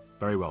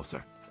 Very well,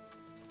 sir.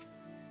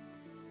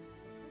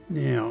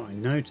 Now, I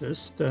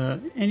noticed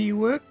any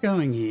work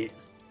going here.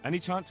 Any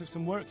chance of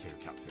some work here,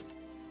 Captain?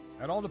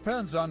 That all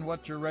depends on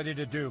what you're ready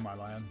to do, my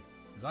lad.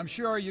 As I'm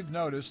sure you've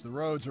noticed, the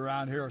roads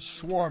around here are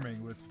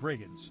swarming with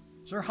brigands.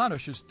 Sir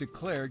Hanush has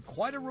declared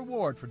quite a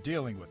reward for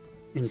dealing with them.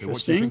 Interesting. So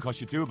what do you think I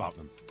should do about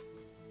them?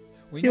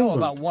 We Kill know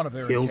them. about one of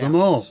their Kill them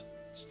encampments. all.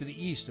 It's to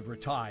the east of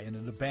Ratai in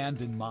an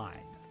abandoned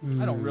mine.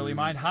 I don't really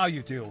mind how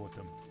you deal with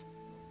them.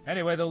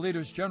 Anyway, the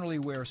leaders generally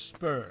wear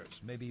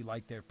spurs, maybe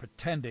like they're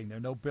pretending they're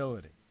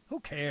nobility. Who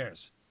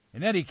cares?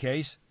 In any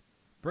case,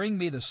 bring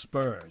me the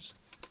spurs,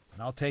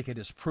 and I'll take it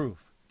as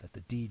proof that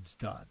the deed's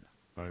done.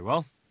 Very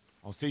well.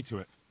 I'll see to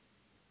it.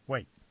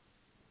 Wait.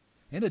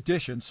 In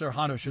addition, Sir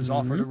Hanush has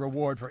offered a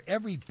reward for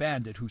every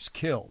bandit who's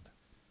killed.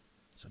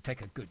 So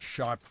take a good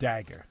sharp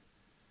dagger.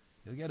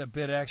 You'll get a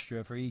bit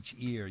extra for each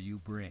ear you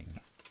bring.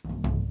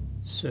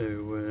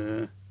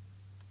 So,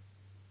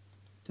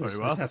 does Very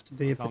well. it have to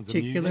be a Sounds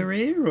particular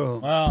amusing. ear, or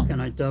Well,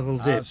 can I double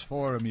dip? As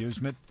for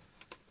amusement,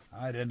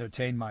 I'd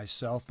entertain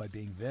myself by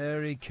being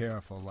very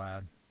careful,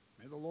 lad.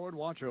 May the Lord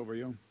watch over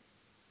you.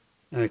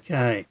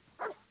 Okay.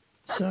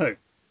 So,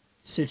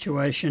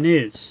 situation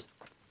is,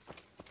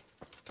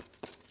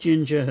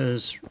 Ginger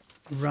has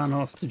run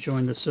off to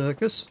join the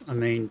circus. I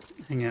mean,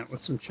 hang out with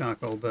some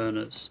charcoal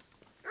burners.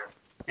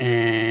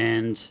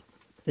 And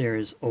there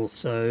is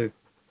also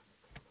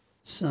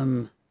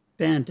some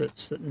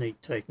bandits that need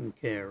taken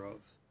care of.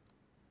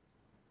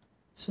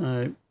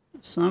 So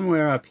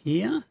somewhere up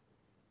here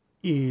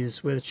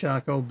is where the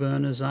charcoal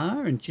burners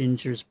are, and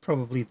Ginger's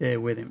probably there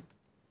with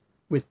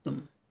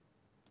them.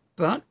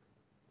 But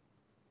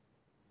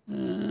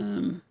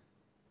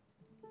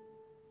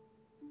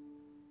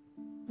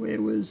where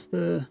was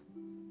the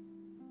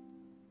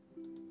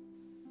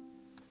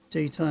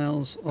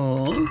details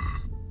of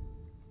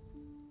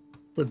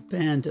the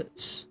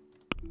bandits?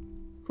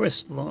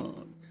 Quest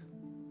log.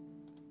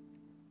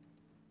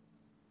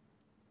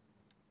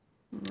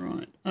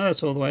 Right. Oh,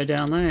 it's all the way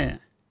down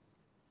there.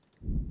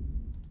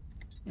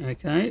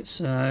 Okay,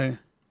 so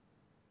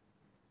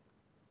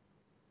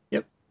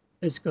yep,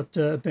 it's got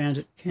a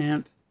bandit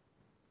camp.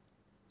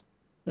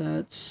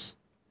 That's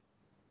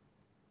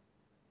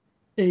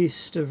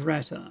east of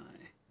Ratai.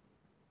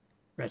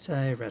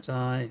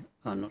 Ratai.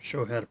 I'm not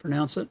sure how to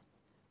pronounce it.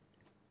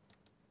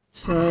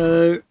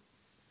 So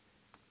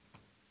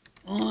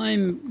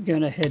I'm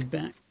going to head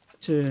back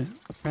to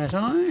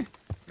Ratai.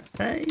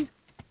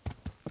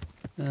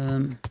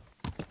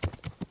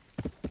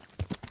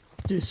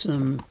 Do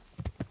some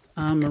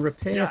armor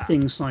repair,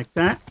 things like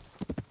that.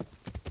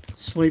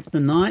 Sleep the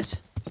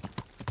night.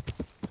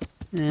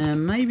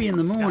 And maybe in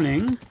the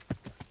morning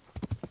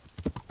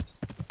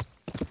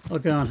I'll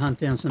go and hunt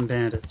down some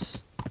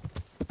bandits.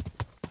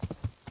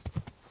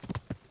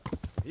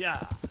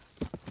 Yeah.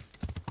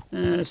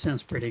 That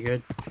sounds pretty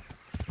good.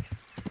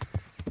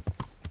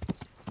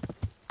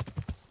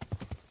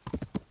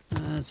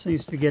 It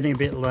seems to be getting a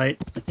bit late.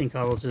 I think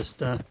I will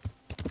just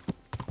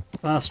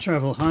fast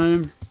travel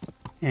home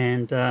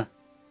and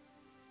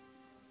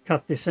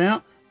cut this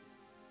out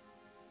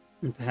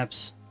and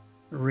perhaps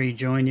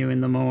rejoin you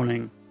in the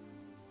morning.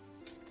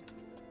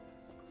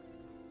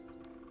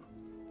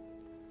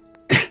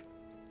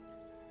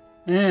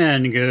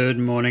 And good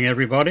morning,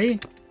 everybody.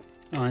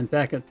 I'm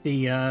back at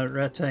the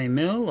Rattay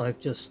Mill. I've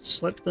just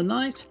slept the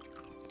night.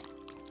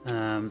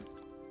 And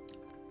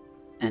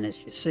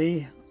as you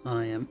see,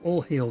 I am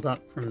all healed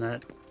up from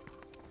that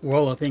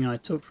walloping I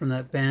took from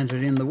that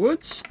bandit in the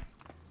woods.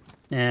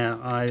 Now,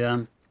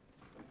 I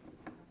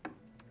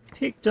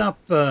picked up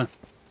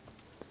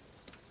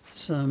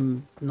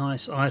some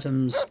nice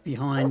items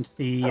behind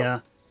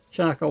the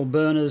charcoal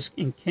burners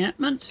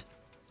encampment.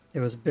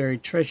 There was a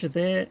buried treasure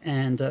there,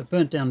 and a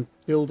burnt down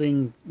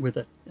building with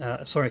a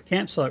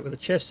campsite with a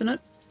chest in it,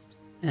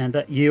 and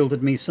that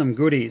yielded me some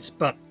goodies.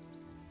 But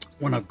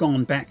when I've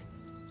gone back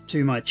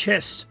to my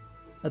chest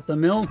at the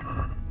mill,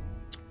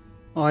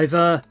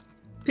 I've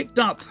picked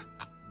up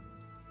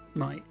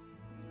my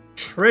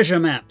treasure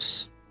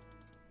maps.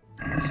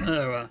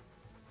 So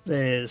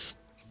there's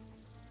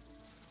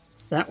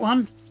that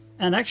one,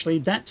 and actually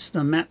that's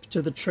the map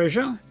to the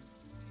treasure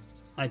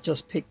I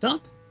just picked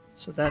up,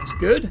 so that's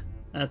good.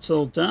 That's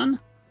all done.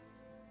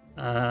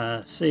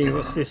 See,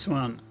 what's this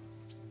one?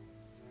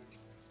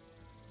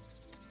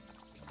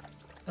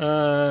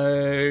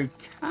 Okay.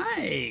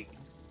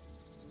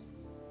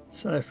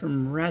 So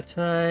from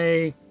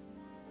Rattay,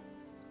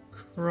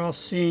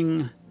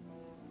 crossing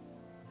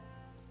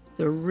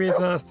the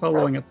river,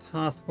 following a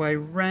pathway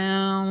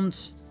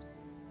round,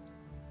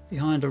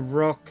 behind a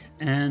rock,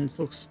 and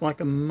looks like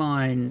a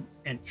mine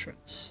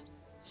entrance.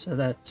 So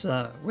that's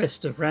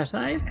west of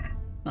Rattay.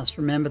 Must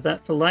remember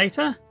that for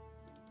later.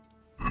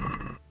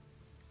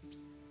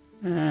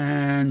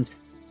 And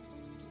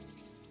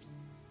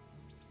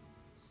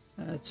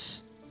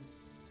that's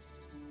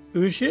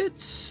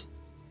Ujits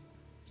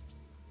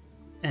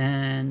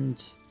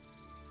and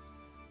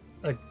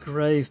a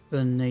grave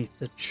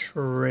beneath a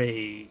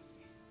tree.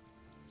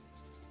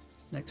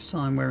 Next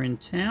time we're in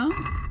town,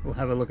 we'll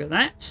have a look at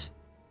that.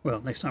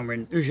 Well, next time we're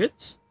in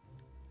Ujits.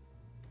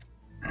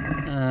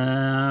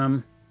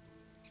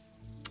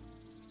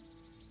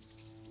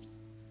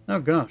 Oh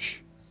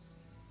gosh.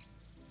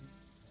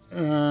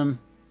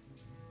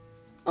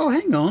 Oh,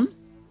 hang on.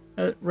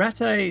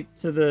 Rattay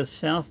to the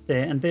south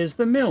there, and there's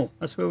the mill.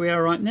 That's where we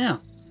are right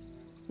now.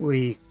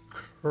 We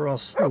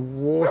cross the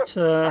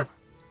water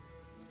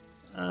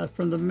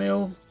from the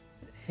mill,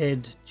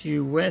 head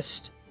due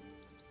west,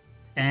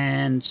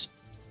 and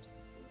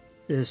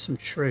there's some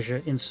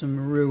treasure in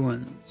some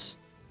ruins.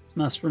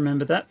 Must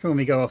remember that for when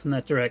we go off in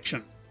that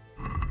direction.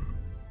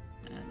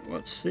 And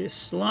what's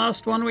this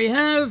last one we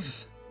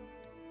have?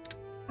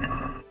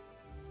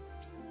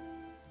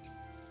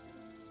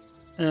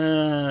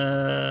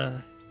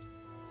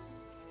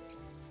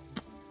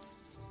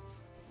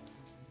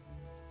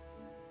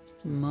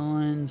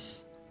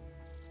 Mines.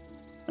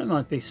 That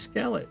might be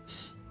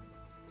skeletons.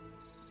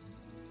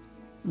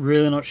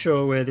 Really not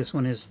sure where this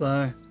one is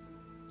though.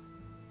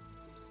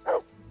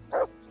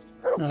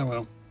 Oh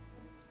well.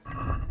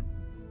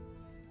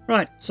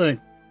 Right, so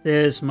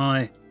there's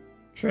my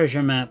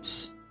treasure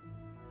maps.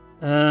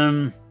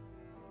 Now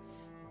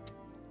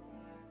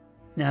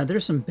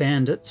there's some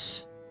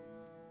bandits.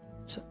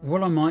 So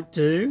what I might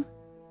do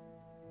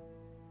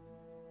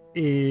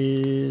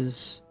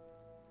is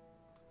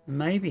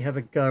maybe have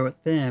a go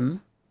at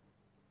them,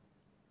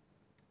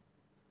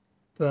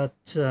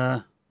 but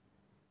and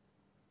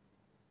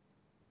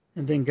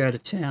then go to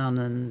town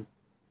and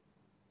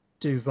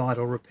do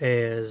vital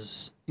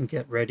repairs and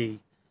get ready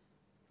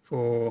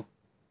for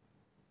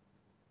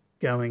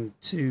going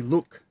to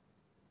look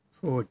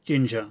for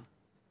Ginger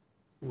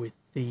with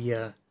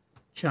the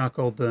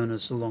charcoal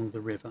burners along the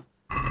river.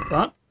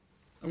 But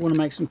I want to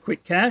make some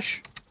quick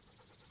cash,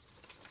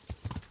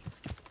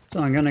 so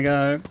I'm going to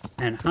go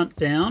and hunt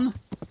down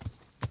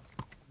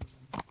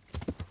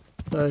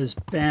those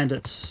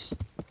bandits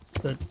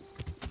that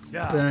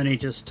Bernie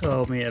just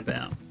told me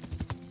about.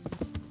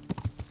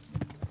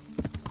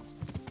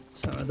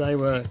 So they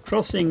were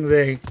crossing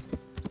the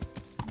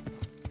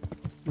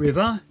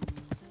river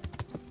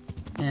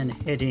and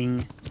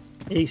heading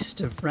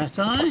east of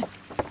Ratai.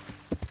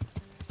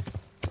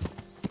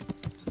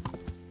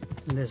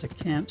 And there's a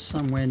camp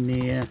somewhere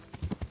near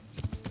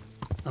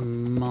a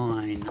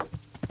mine.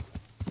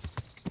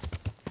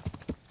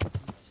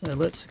 So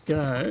let's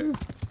go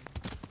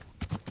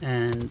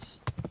and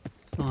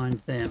find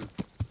them.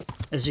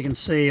 As you can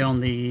see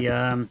on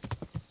the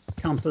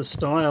compass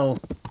dial,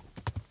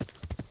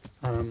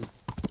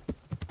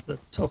 the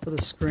top of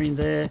the screen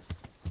there,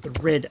 the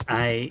red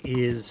A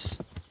is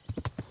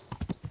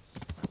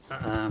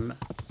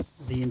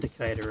the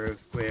indicator of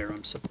where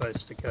I'm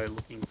supposed to go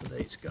looking for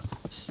these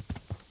guys.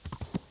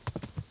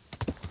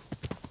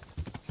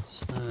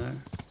 So,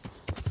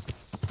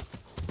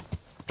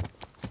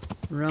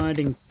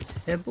 riding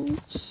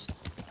pebbles,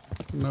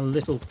 my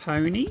little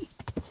pony,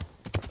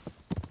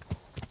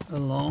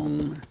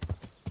 along.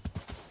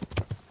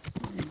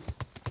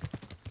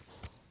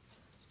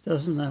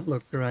 Doesn't that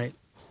look great?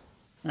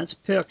 That's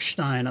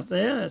Perkstein up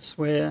there. That's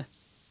where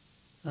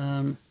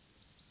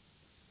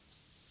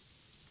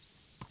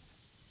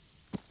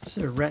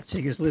Sir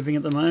Ratzig is living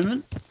at the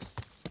moment,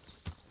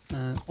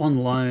 on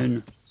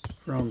loan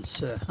from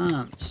Sir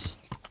Hans.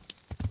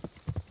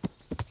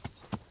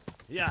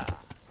 Yeah.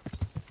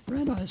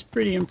 Red Eye's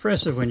pretty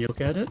impressive when you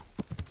look at it.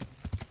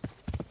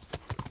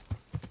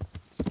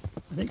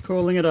 I think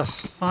calling it a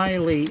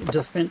highly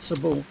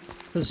defensible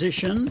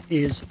position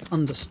is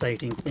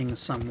understating things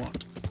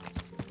somewhat.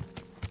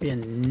 It'd be a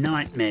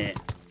nightmare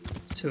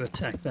to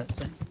attack that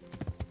thing.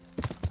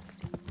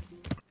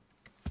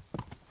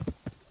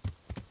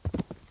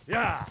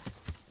 Yeah.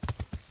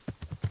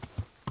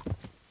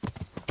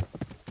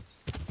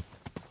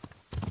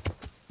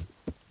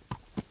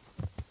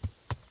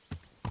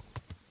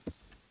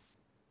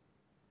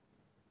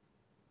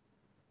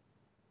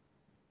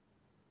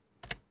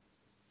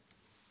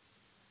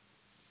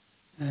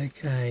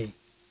 Okay,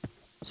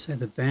 so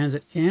the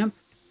bandit camp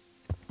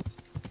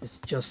is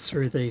just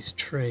through these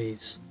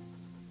trees.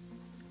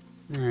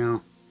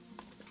 Now,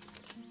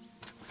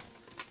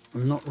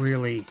 I'm not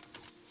really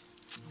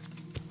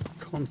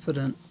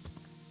confident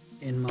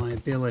in my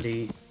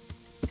ability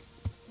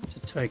to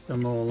take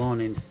them all on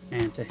in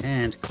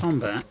hand-to-hand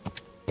combat,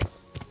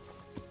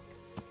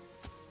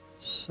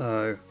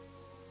 so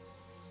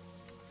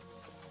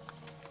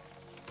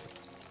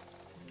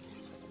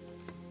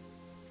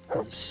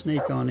I'll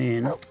sneak on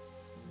in,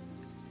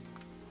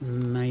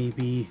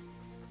 maybe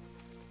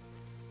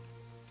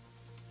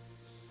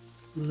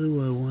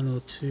lure one or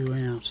two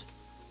out.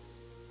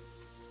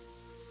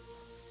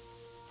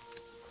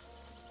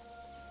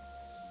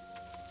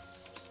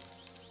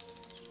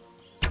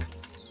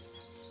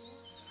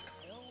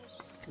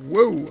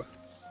 Whoa!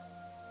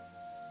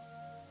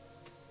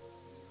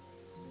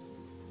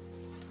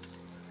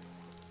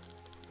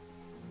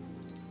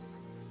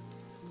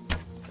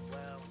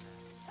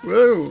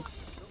 Whoa!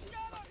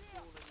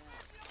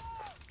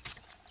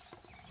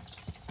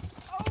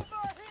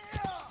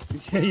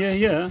 Yeah.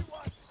 Yeah.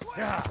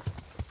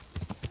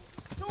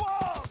 To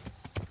arms!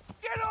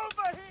 Get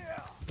over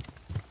here!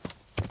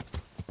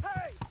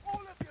 Hey,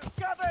 all of you,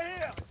 gather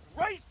here!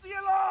 Raise the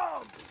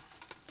alarm!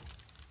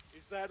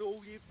 Is that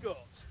all you've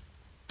got?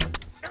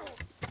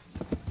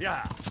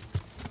 Yeah.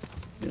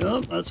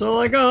 Yep, that's all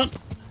I got.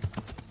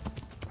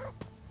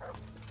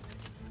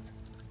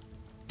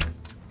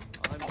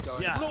 I'm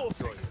going Yeah. to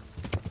slaughter you.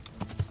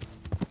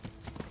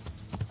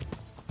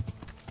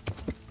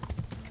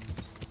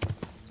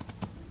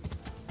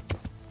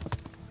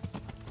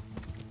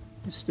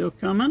 You're still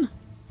coming?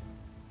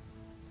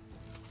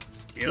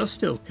 You're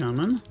still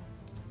coming.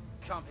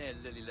 Come here,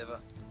 lily liver.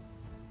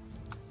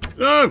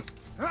 Oh!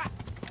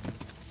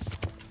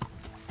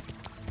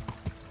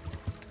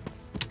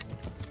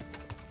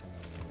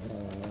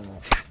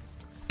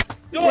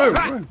 Whoa,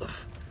 whoa.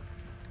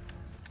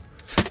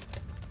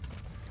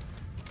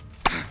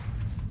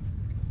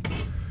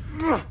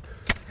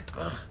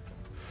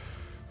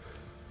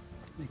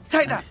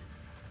 Take that!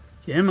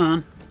 Come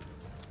on.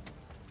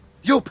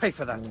 You'll pay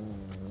for that.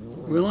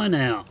 Will I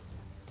now?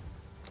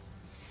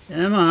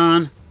 Come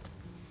on.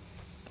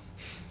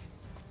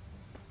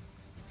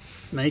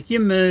 Make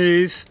your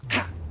move.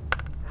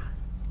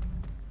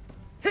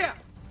 Here!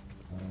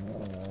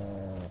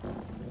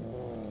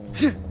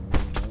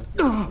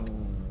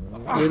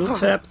 Little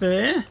tap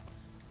there.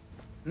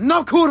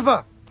 No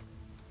kurva!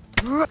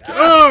 Oh,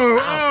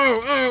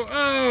 oh, oh,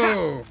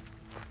 oh!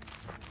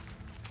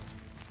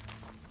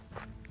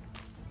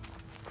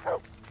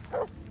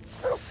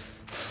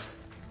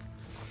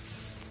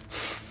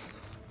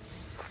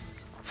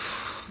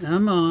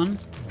 Come on.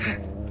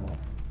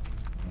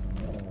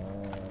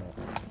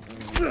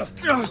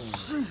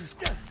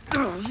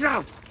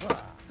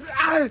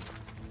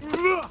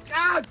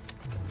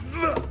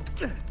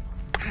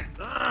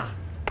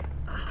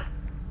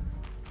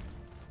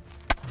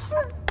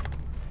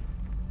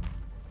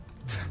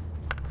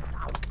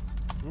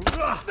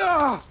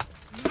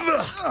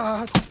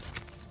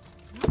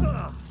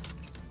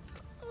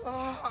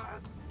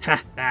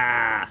 Ha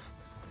ha!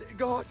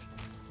 God.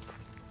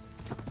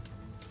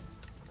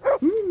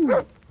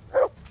 Ooh,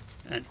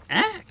 an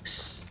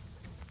axe.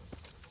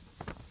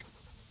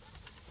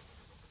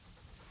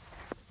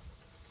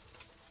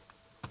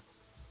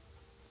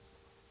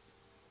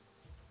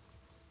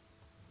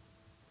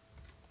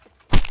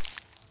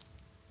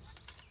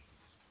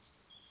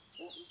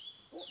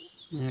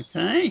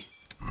 Okay,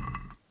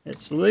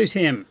 let's loot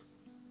him.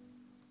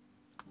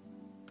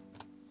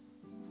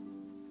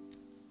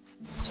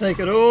 Take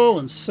it all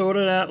and sort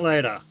it out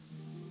later.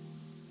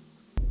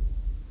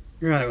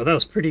 Right, well that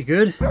was pretty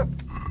good.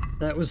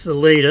 That was the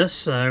leader,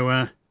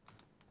 so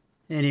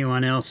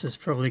anyone else is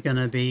probably going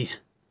to be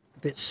a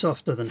bit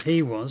softer than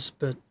he was,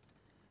 but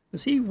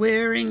was he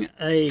wearing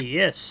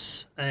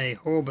yes, a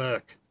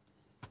hauberk?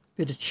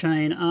 Bit of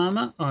chain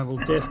armour, I will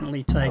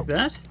definitely take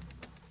that.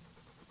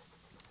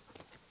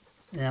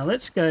 Now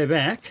let's go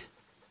back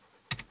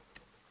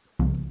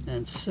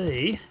and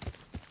see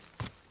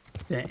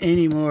if there are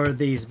any more of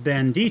these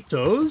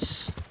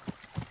banditos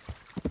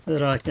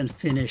that I can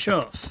finish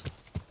off.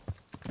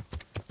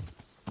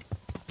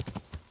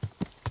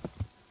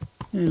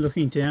 And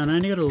looking down, I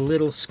only got a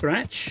little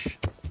scratch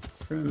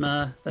from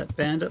that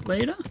bandit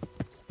leader.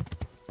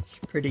 It's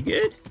pretty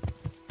good.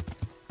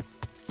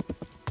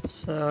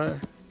 So,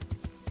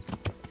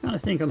 I kind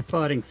of think I'm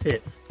fighting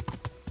fit.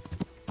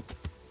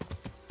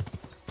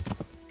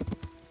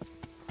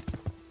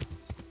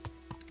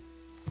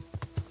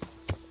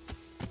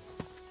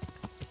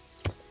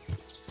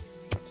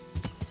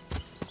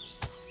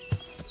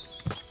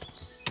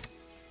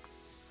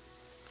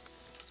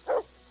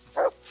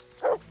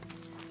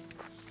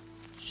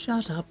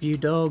 Shut up, you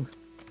dog.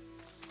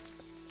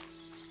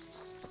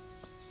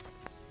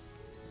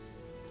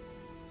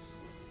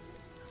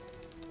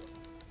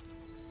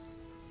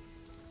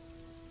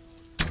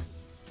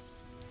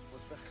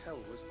 What the hell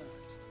was that?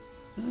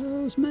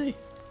 That was me.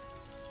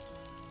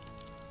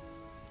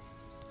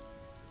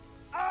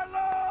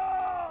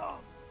 Alarm!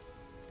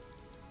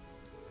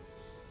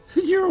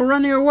 You're all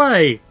running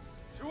away.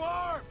 To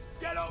arms!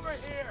 Get over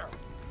here!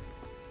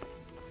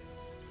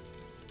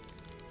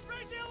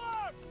 Raise the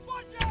alarm!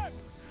 Watch it!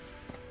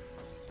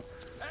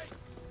 Hey!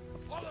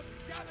 All of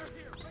you gather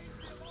here! Raise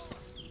the alarm!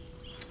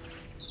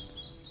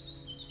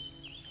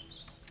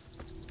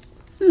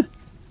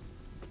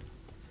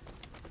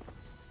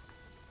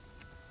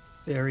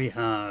 Very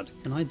hard.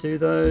 Can I do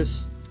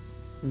those?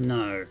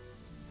 No.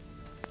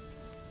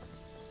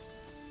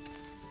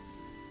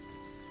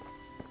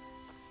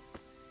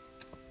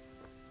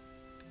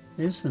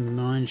 There's the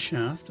mine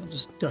shaft. I'll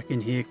just duck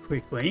in here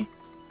quickly.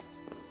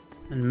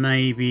 And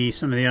maybe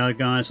some of the other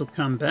guys will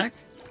come back.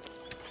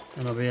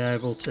 And I'll be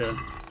able to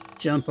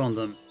jump on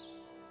them.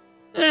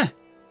 Eh!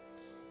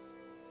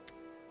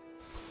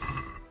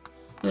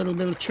 Little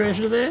bit of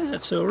treasure there.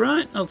 That's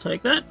alright. I'll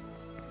take that.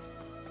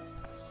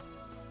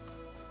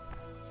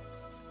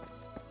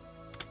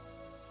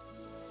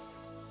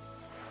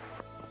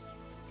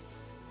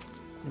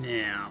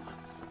 Now,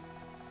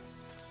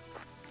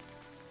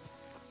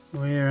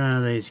 where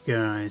are these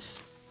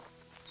guys?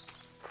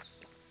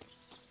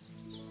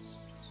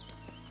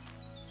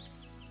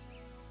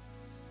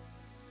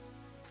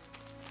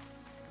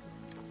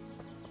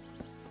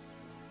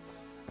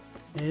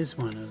 There's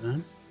one of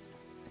them.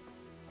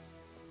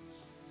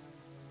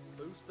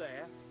 Who's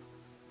there?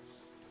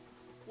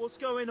 What's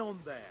going on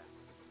there?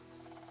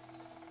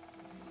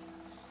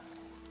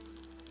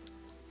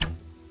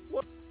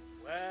 What?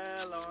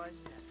 Well, I know.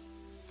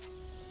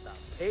 The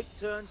pig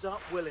turns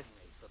up willingly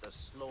for the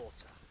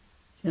slaughter.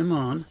 Come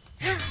on.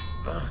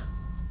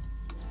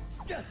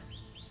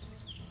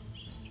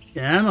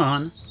 Come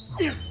on.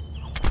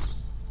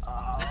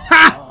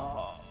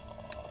 Ha!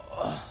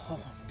 Oh,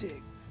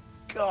 dear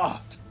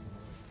God.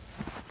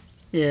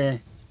 Yeah,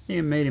 you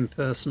can meet him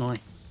personally.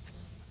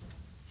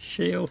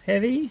 Shield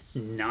heavy.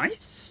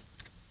 Nice.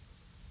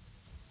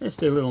 Let's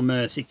do a little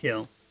mercy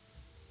kill.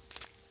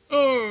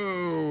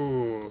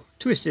 Oh!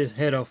 Twist his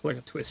head off like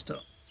a twister.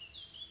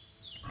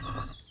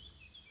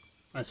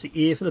 That's the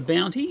ear for the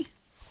bounty.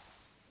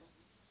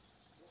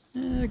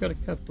 I got a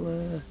couple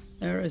of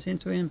arrows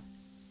into him.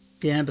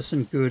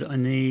 Gambison, good. I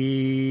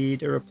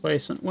need a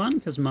replacement one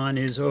because mine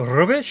is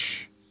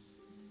rubbish.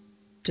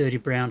 Dirty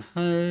brown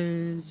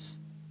hose.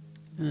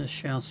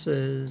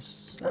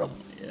 Chasseurs. Oh,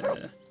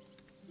 yeah.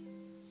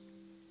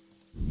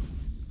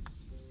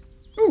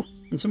 Ooh!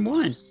 And some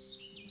wine.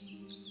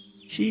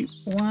 Cheap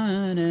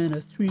wine and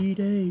a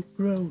 3-day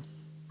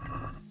growth.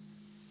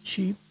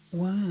 Cheap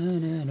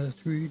wine and a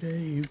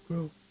 3-day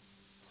growth.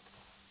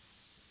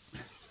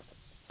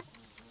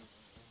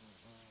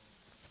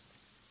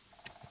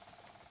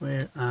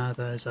 Where are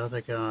those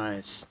other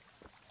guys?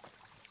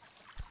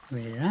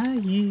 Where are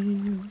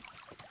you?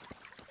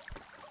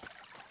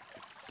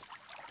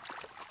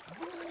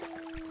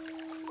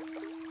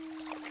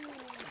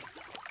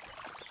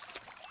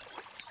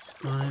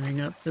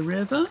 Climbing up the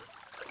river?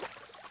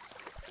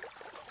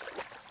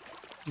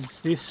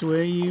 Is this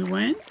where you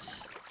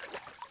went?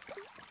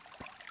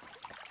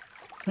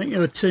 I think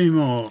there were two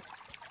more.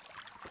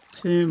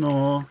 Two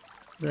more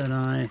that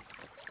I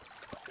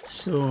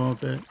saw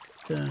but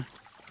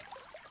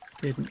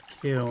didn't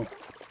kill.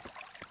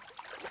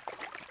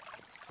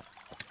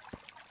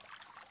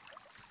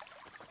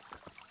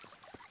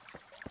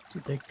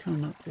 Did they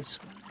come up this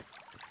way?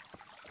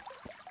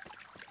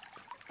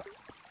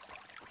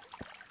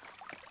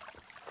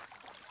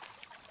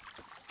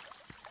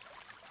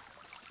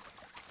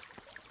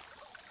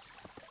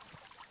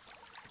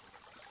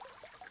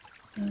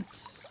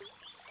 That's...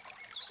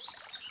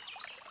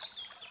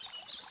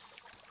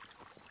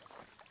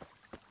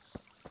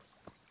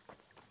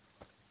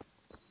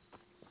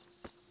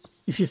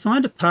 If you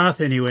find a path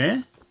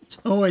anywhere, it's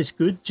always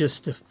good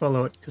just to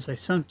follow it because they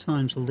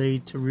sometimes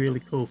lead to really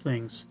cool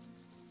things.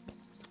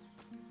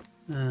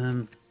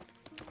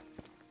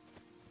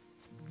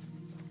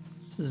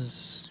 This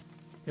is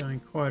going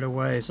quite a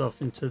ways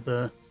off into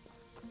the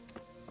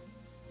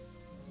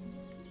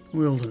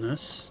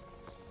wilderness.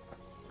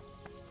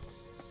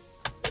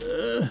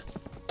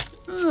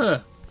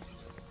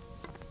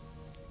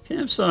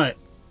 Campsite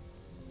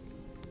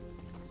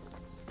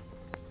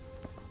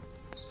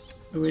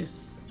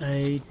with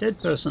a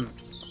dead person.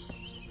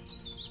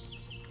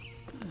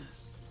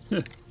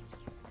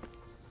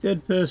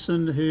 Dead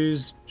person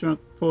who's drunk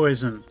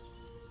poison.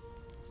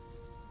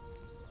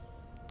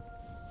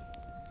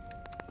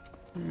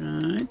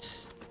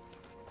 Right.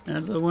 Out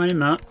of the way,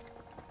 Mutt.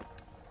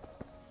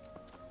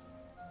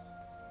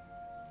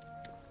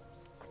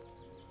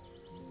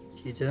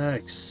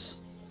 Okey-dokes.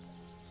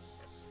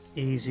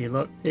 Easy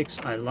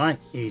lockpicks. I like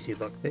easy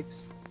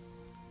lockpicks.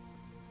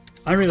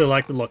 I really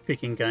like the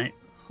lockpicking game.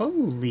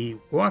 Holy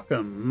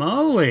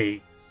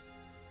guacamole!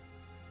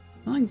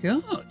 My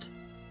god.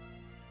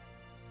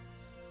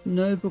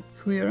 Noble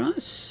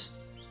cuirass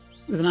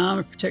with an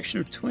armor protection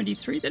of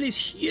 23. That is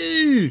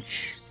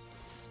huge!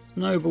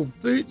 Noble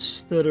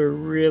boots that are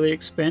really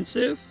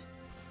expensive.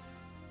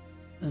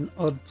 An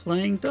odd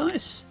playing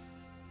dice.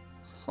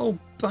 Whole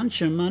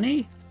bunch of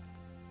money.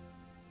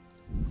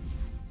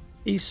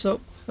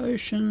 Aesop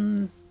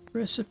potion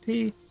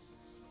recipe.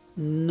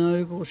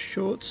 Noble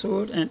short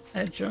sword and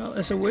Agile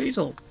as a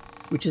Weasel,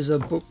 which is a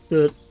book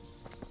that,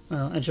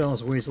 well, Agile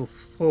as a Weasel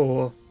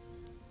 4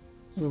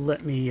 will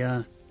let me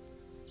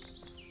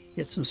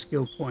get some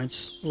skill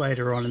points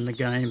later on in the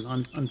game.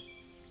 I'm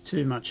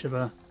too much of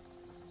a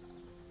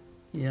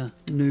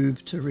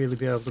noob to really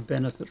be able to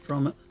benefit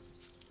from it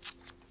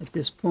at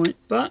this point,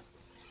 but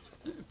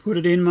put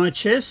it in my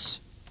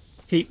chest,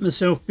 keep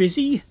myself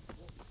busy,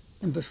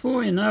 and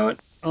before you know it,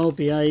 I'll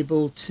be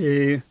able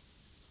to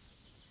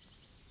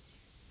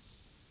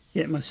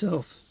get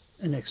myself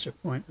an extra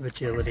point of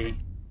agility.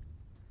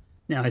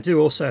 Now, I do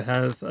also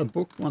have a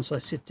book once I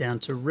sit down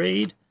to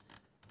read,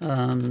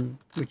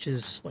 which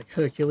is like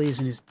Hercules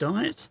and his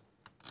diet.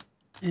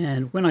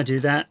 And when I do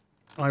that,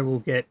 I will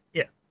get,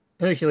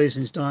 Hercules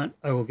and his diet,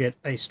 I will get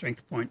a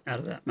strength point out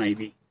of that,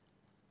 maybe.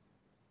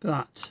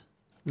 But,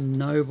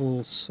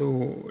 noble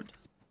sword.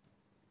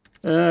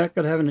 Got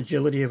to have an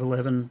agility of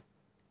 11.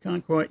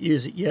 Can't quite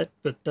use it yet,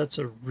 but that's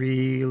a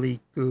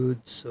really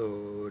good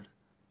sword.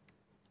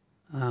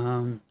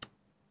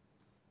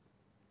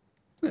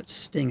 That's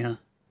Stinger.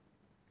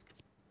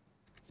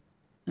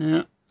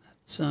 Yeah,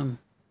 that's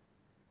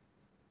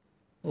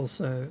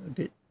also a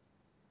bit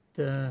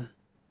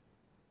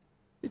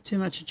too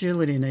much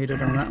agility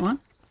needed on that one.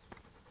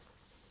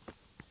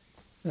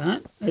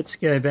 But let's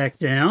go back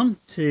down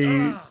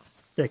to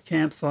the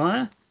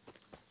campfire.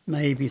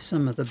 Maybe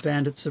some of the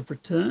bandits have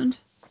returned,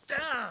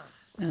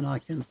 and I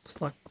can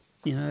pluck,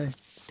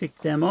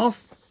 pick them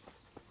off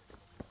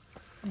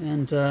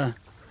and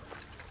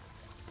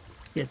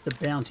get the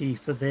bounty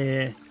for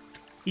their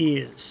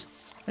ears.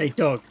 Hey,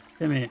 dog,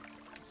 come here.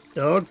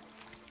 Dog.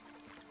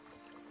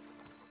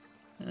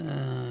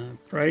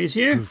 Praise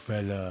you. Good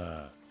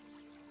fella.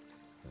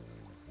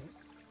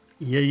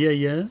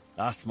 Yeah.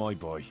 That's my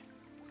boy.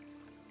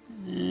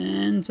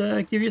 And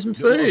give you some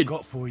Look what I've food.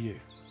 got for you.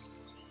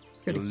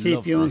 Got to You'll keep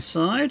love you on this.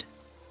 side.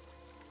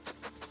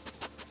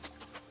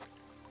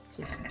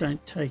 Just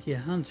don't take you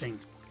hunting.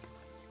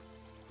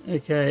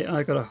 Okay,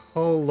 I got a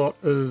whole lot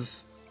of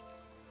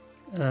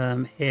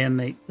hare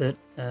meat that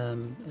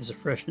has a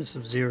freshness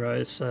of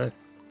 0, so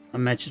I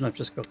imagine I've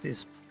just got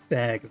this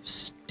bag of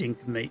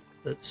stink meat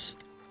that's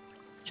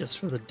just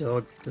for the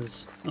dog,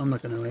 because I'm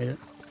not going to eat it.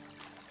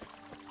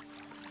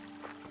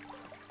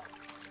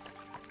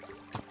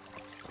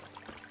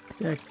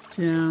 back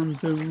down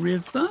the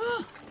river.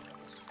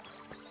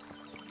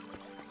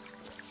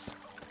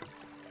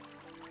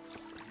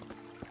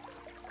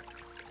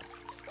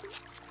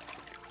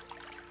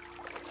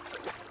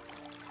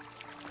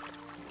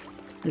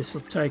 This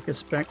will take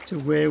us back to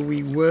where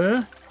we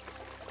were.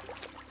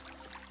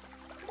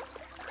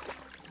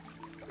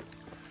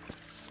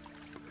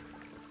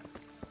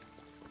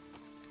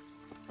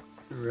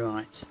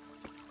 Right.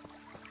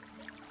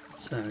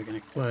 So we're going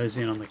to close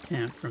in on the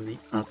camp from the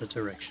other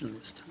direction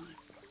this time.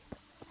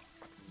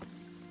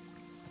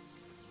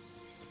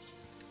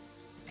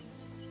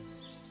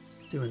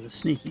 Doing the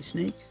sneaky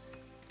sneak,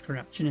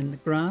 crouching in the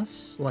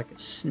grass like a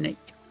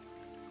snake.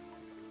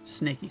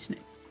 Snaky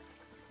snake.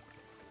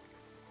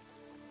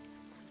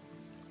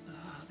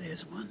 Ah,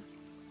 there's one.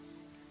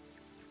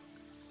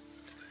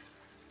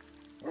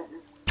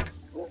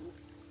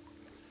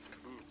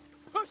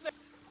 Who's there?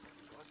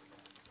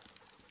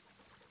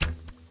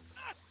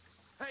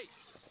 Hey,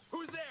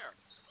 who's there?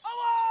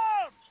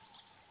 Alarm!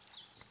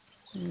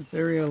 They're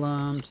very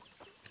alarmed.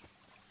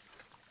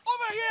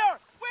 Over here!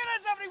 Where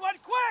is everyone?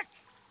 Quick!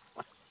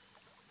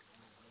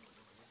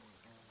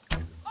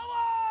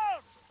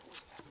 Alarm!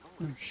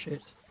 Oh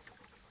shit.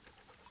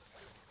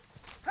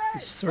 Hey,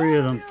 There's three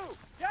of them. you!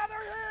 Gather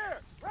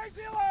here! Raise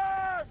the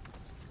alarm!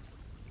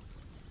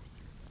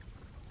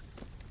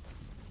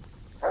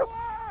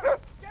 Alarm!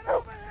 Get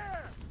over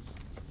here!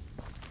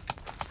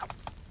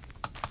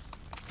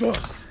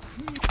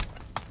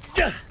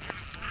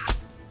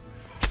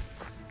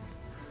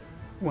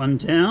 One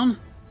down.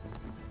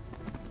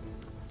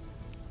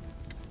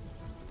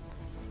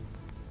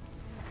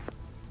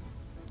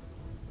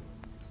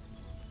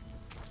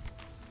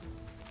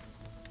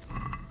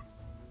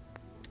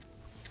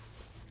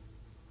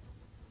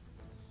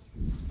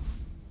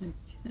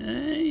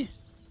 Okay.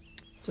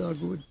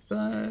 Dogwood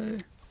bow.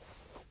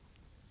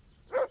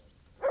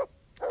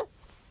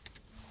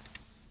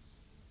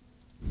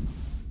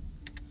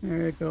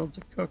 Marigold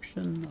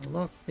decoction, a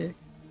lockpick.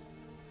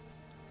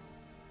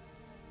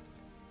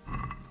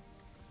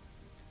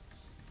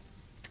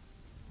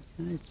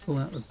 Okay, pull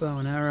out the bow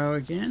and arrow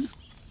again.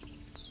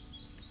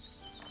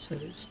 So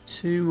there's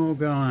two more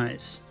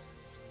guys.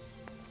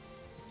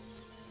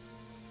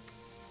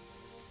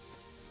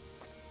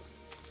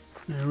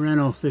 They ran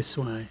off this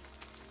way.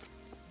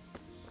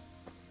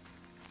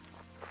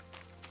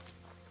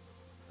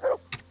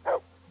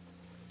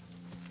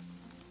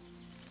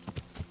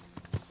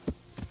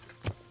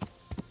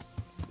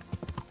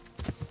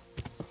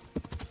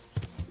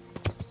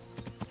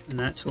 And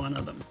that's one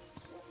of them.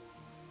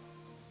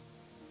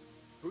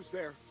 Who's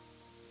there?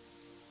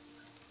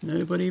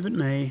 Nobody but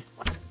me.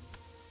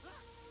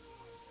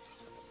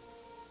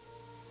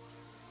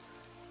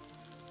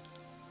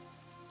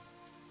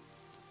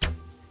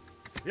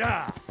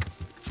 Yeah.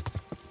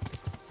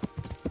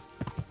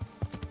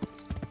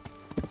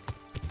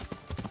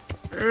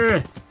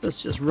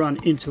 Let's just run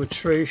into a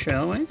tree,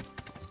 shall we?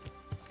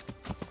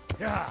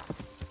 Yeah.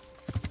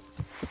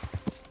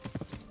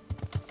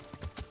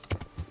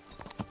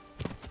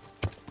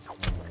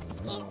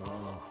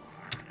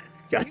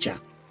 Gotcha.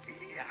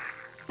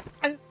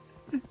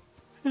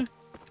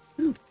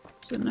 Ooh,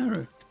 it's an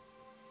arrow.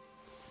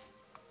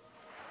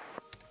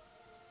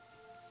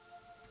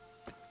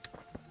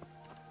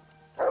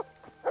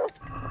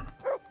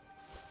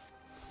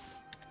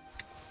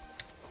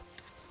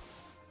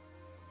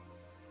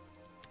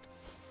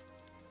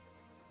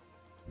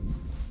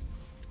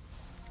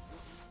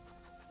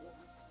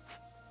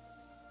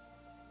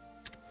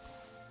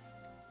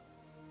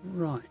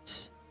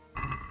 Right.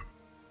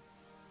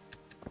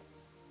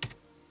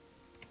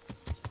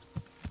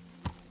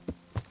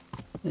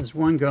 There's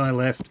one guy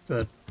left,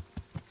 but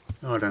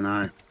I don't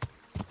know.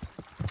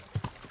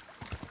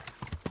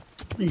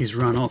 He's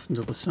run off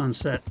into the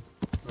sunset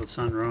or the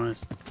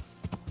sunrise.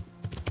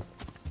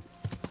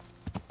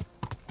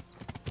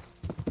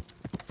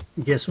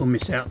 I guess we'll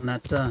miss out on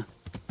that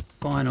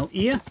final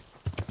ear.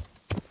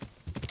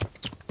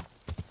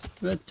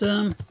 But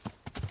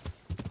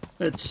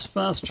let's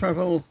fast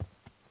travel.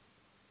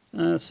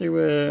 See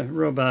where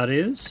Robert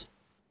is.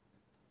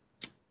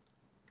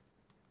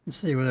 And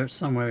see whether it's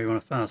somewhere we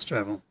want to fast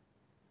travel.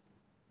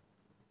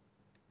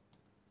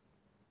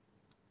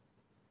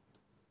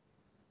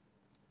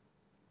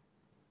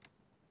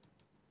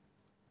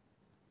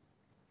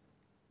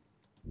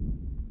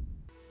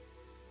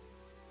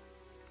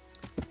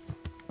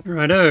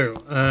 Righto,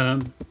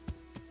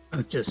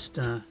 I've just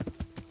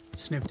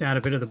snipped out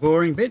a bit of the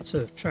boring bits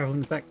of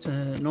travelling back to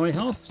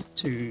Neuhof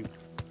to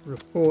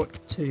report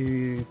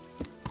to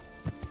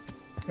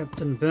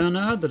Captain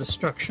Bernard the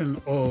destruction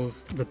of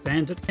the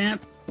bandit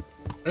camp.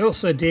 I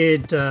also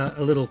did a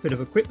little bit of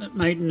equipment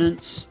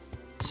maintenance,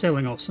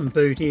 selling off some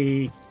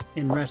booty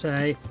in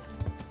Rattay,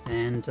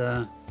 and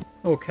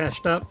all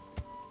cashed up,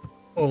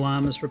 all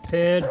armours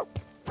repaired,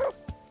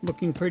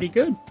 looking pretty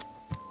good.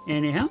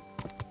 Anyhow,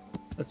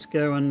 let's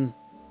go and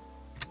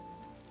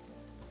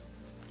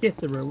get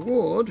the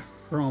reward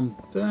from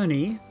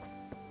Bernie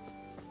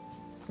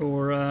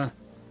for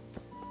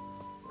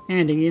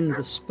handing in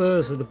the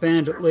spurs of the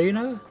bandit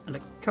leader and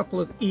a couple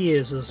of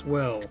ears as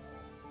well.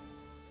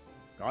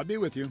 God be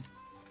with you.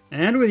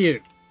 And with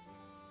you.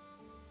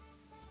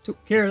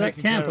 Took care of that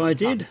Taking camp, care of I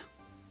the camp. did.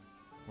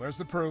 Where's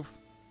the proof?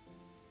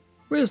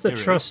 Where's the Here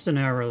it trust in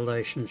our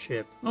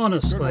relationship?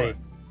 Honestly.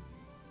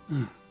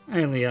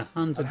 Only I've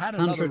had 100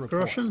 another report.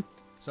 groschen?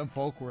 Some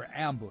folk were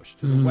ambushed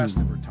to the west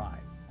of her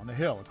time, on the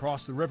hill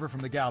across the river from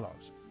the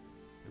gallows.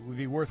 It would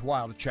be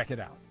worthwhile to check it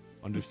out.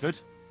 Understood?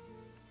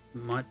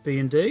 Might be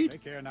indeed.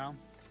 Take care now.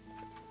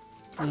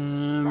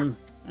 Hang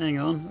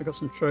on, I got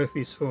some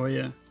trophies for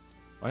you.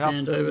 I have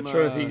Hand some, over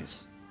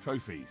trophies.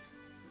 Trophies.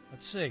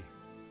 Let's see.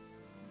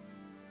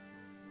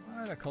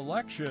 Quite a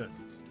collection.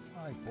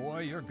 My boy,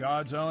 you're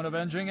God's own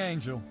avenging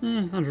angel.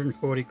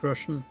 140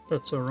 groschen,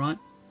 that's alright.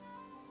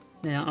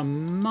 Now, I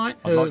might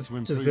I'd like have to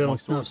improve my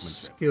developed enough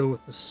swordsmanship. skill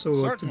with the sword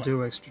Certainly. to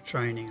do extra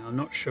training. I'm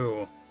not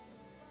sure.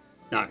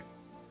 No.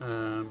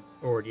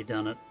 Already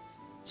done it.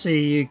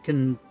 See, you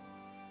can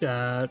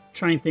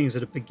train things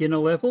at a beginner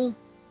level.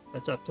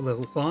 That's up to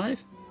level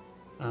 5.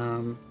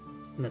 And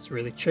that's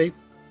really cheap.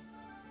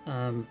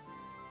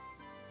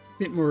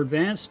 Bit more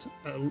advanced,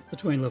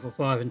 between level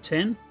 5 and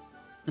 10.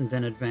 And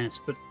then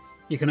advanced. But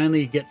you can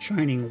only get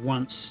training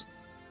once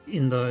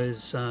in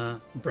those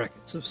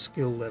brackets of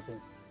skill level.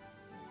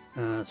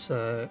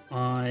 So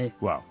I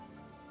Well,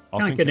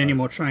 can't get any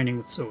more training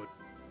with sword.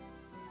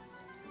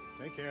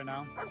 Take care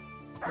now.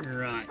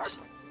 Right.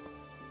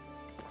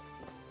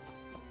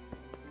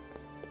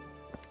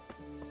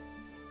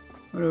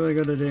 What do I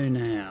got to do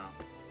now?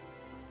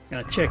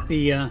 Gonna check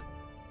the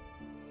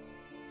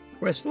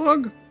quest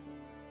log.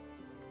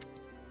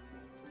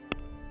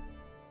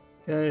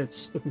 Okay,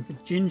 it's looking for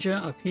ginger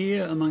up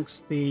here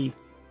amongst the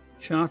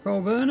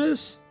charcoal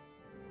burners.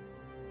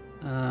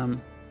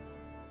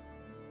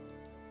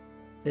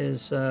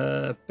 There's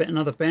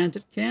another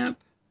bandit camp.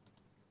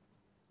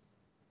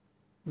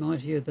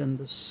 Mightier than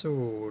the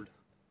sword.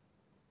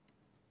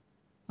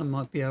 I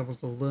might be able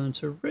to learn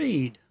to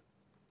read.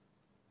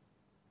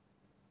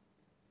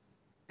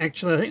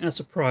 Actually, I think that's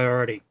a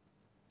priority.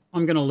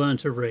 I'm going to learn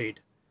to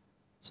read.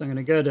 So I'm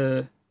going to go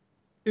to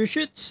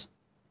Ushitz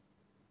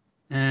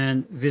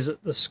and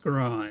visit the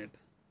scribe.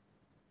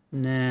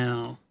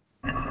 Now,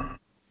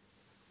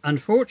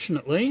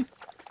 unfortunately,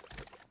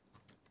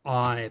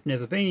 I've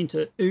never been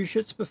to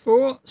Ushitz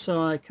before,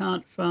 so I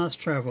can't fast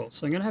travel.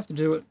 So I'm going to have to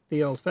do it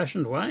the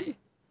old-fashioned way.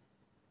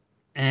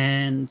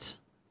 And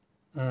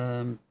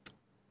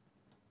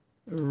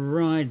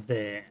ride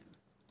there.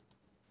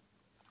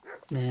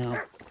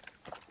 Now,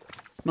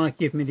 might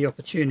give me the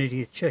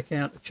opportunity to check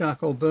out a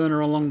charcoal burner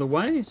along the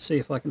way, see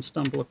if I can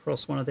stumble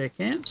across one of their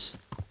camps.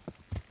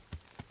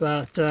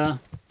 But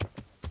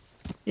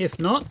if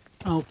not,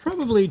 I'll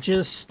probably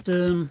just...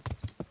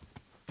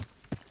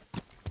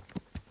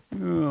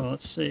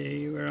 let's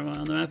see, where am I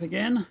on the map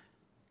again?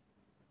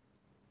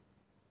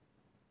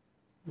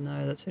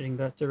 No, that's heading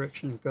that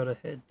direction. Gotta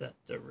head that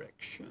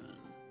direction.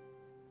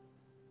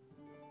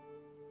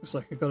 Looks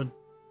like I've got to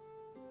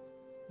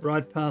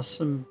ride past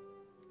some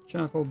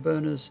charcoal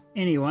burners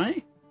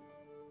anyway.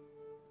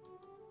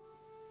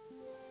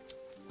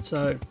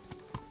 So,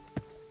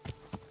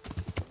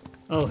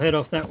 I'll head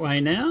off that way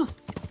now.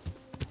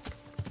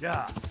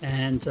 Yeah.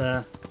 And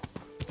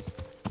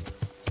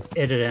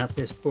edit out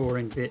this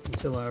boring bit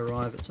until I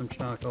arrive at some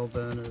charcoal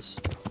burners.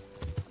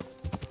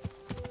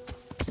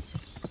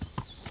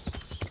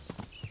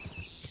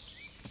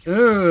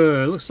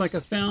 Oh, looks like I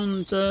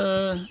found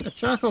a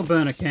charcoal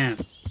burner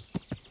camp.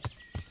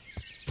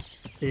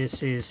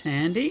 This is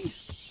handy.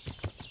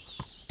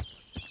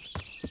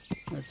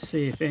 Let's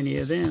see if any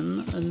of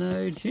them are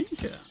no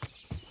ginger.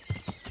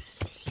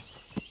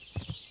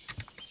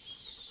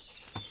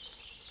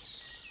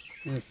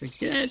 Don't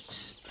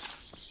forget.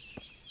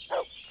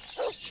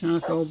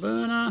 Charcoal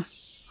burner.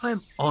 I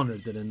am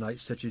honoured that a knight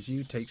such as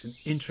you takes an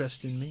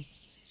interest in me.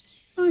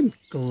 I'm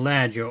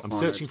glad you're I'm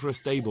honoured. searching for a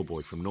stable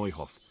boy from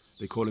Neuhof.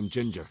 They call him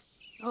Ginger.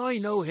 I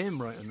know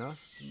him right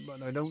enough,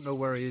 but I don't know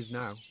where he is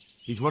now.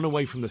 He's run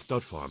away from the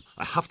stud farm.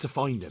 I have to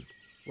find him.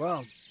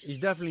 Well, he's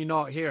definitely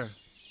not here.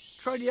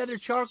 Try the other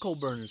charcoal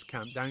burners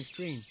camp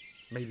downstream.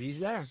 Maybe he's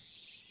there.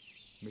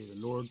 May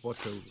the Lord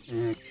watch over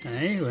you.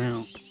 Okay,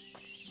 well...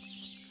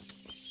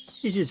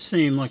 He did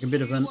seem like a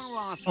bit of an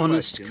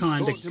honest questions,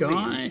 kind talk of to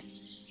guy. me.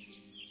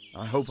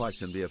 I hope I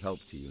can be of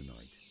help to you,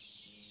 Knight.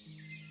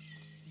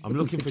 I'm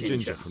looking for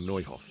Ginger from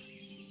Neuhof.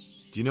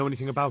 Do you know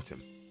anything about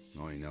him?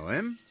 I know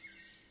him.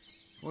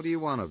 What do you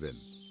want of him?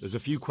 There's a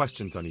few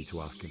questions I need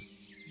to ask him.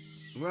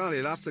 Well,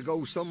 he'll have to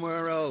go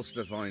somewhere else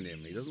to find him.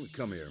 He doesn't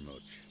come here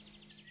much.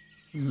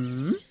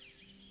 Hmm?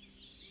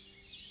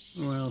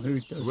 Well, who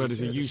does So where does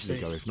he go to usually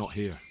see? go if not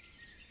here?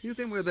 You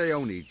think we're the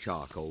only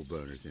charcoal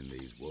burners in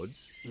these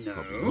woods?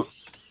 Probably No. not.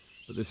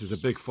 But this is a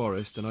big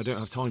forest and I don't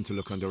have time to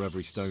look under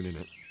every stone in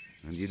it.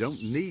 And you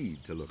don't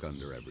need to look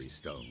under every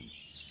stone.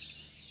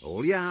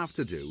 All you have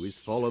to do is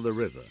follow the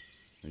river,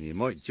 and you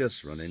might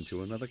just run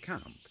into another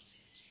camp.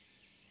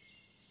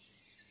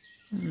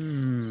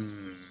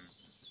 Hmm.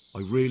 I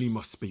really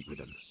must speak with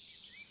him.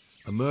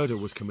 A murder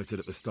was committed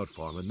at the stud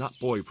farm, and that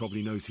boy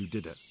probably knows who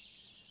did it.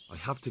 I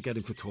have to get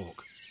him to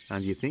talk.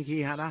 And you think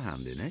he had a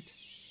hand in it?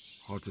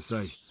 Hard to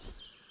say.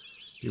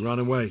 He ran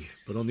away,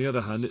 but on the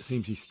other hand, it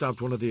seems he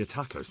stabbed one of the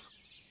attackers.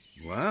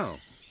 Well,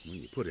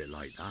 when you put it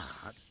like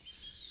that,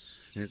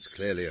 it's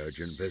clearly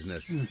urgent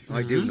business.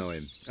 I do know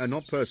him.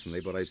 Not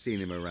personally, but I've seen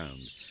him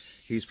around.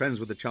 He's friends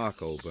with the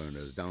charcoal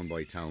burners down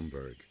by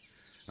Townburg.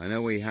 I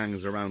know he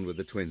hangs around with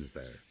the twins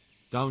there.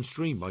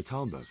 Downstream by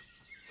Townburg?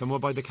 Somewhere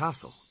by the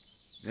castle?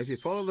 If you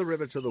follow the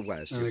river to the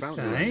west, you're bound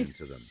to run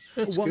into them.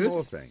 That's One good.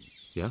 more thing.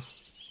 Yes?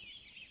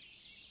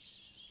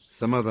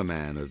 Some other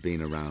men have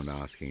been around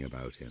asking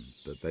about him,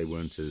 but they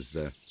weren't as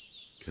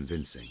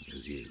convincing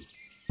as you.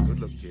 Good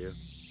luck to you.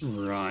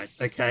 Right,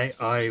 okay,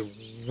 I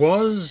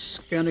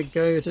was going to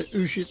go to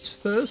Ushitz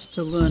first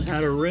to learn how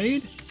to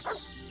read,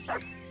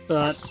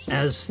 but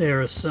as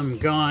there are some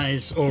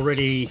guys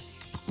already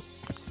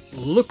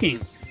looking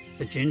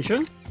for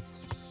Ginger,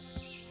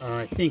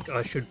 I think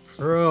I should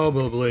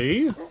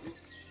probably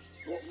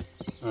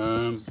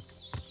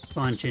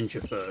find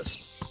Ginger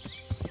first.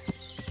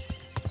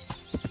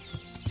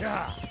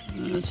 Yeah.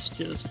 Let's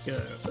just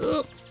go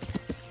up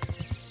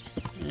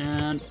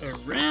and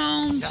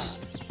around.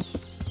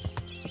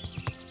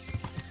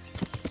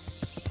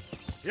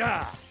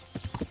 Yeah.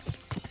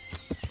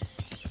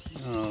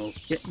 I'll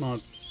get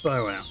my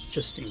bow out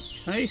just in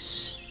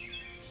case.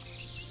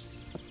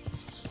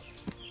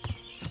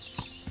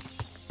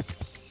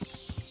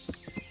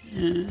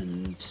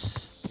 And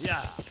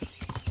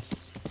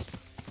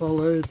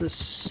follow the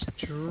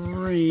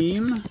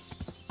stream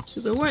to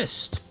the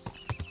west.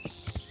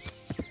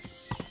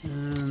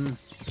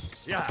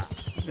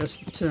 That's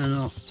the turn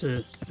off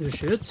to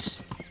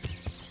Ushitz,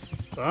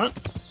 but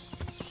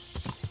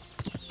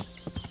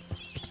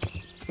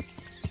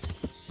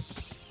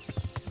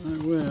I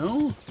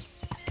will.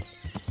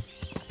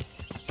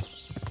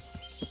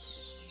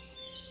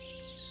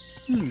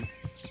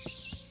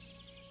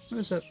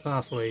 Where's that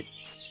path lead?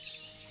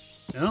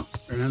 No,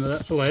 remember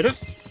that for later.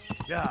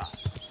 Yeah.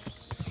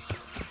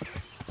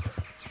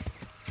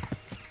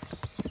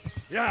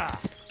 Yeah.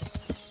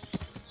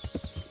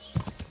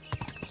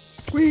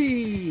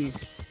 Whee!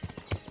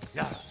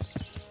 Yeah.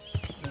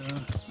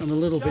 I'm a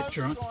little bit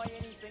drunk.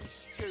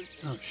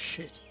 Oh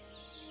shit.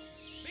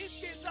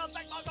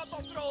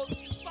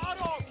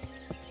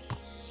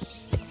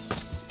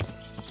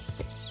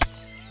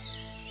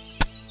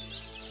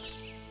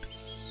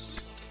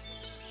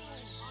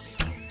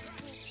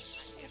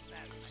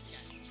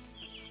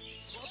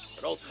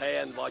 Rossz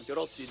helyen vagy,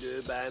 rossz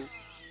időben.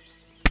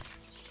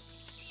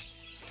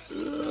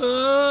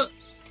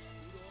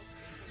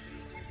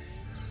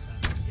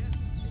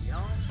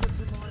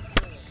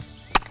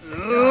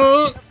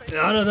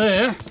 Out of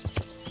there.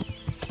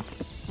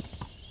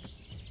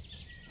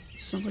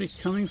 Somebody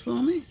coming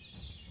for me?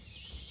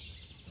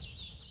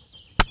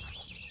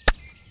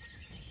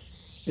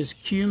 Is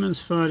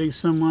humans fighting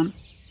someone?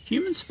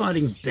 Humans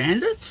fighting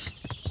bandits?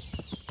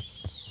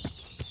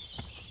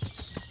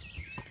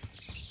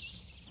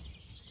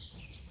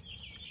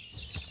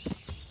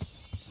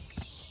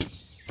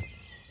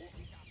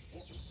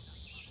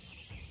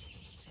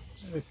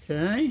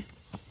 Okay.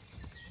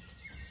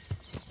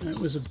 That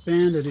was a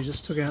bandit who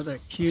just took out that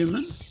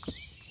human.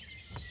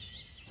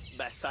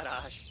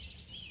 Beszarás.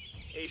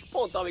 És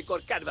pont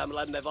amikor kedvem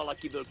lenne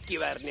valakiből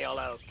kiverni a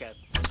lelket.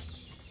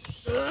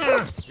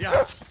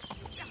 Yeah.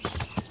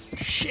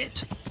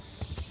 Shit.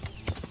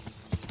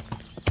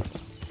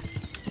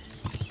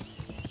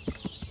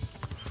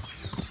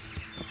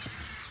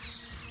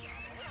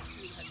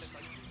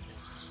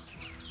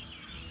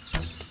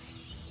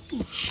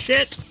 Oh,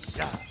 shit.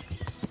 Yeah.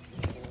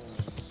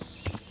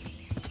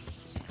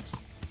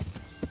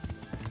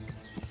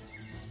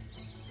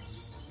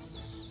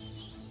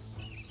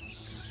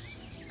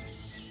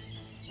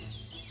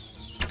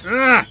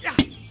 Ah!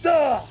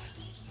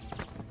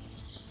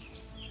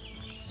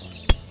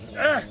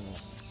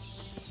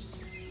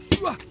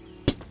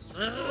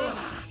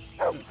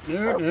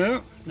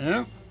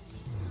 No.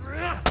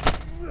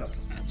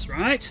 That's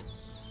right.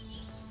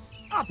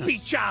 A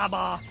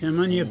picsába! Come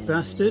on, you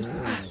bastard.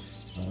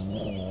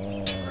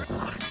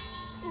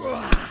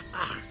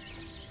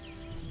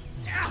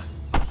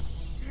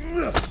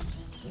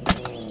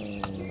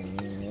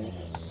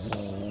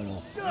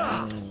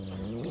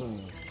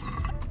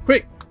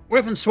 Quick,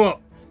 weapon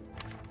swap.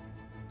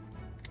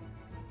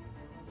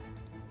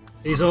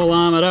 He's all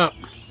armored up.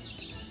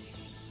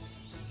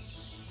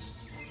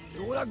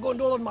 Jóra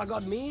gondolod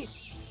magad, mi?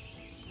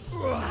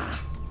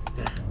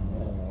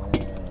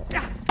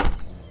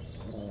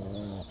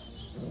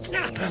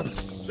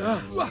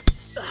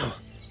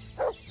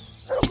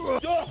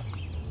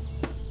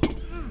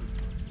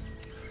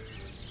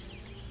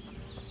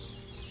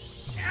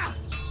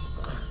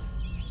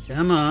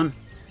 Come on.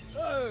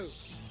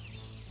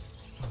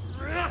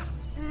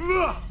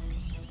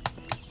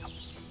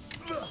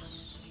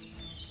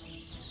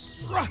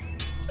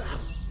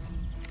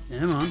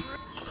 Come on.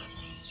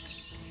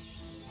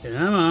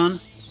 Come on.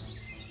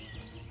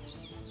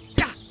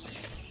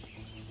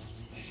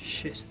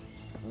 Shit.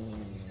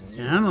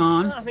 Come on.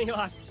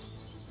 lad.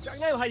 Check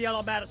now how yellow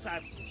about it,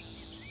 Sam.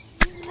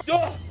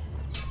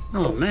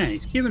 Oh man,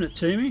 he's giving it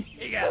to me.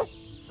 Here you go.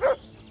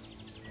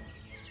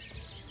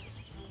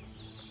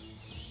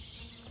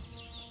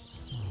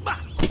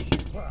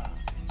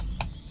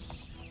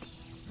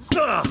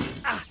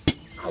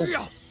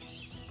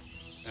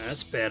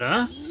 That's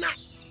better.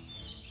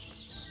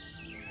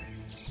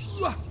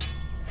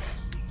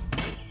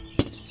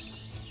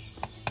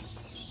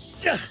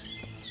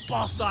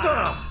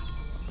 Bossa!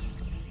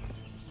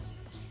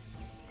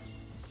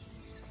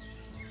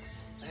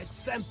 Egy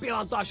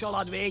szempillantással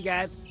ad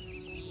véget.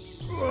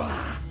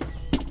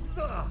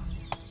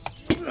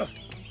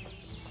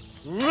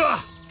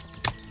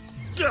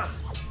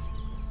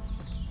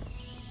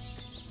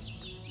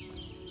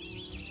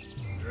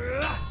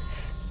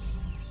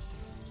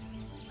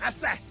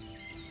 Esze!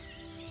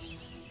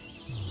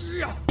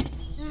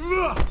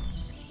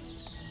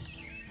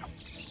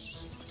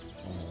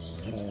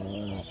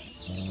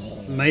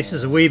 Mace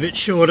is a wee bit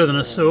shorter than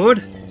a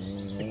sword.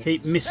 I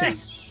keep missing.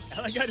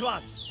 Have a good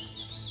one.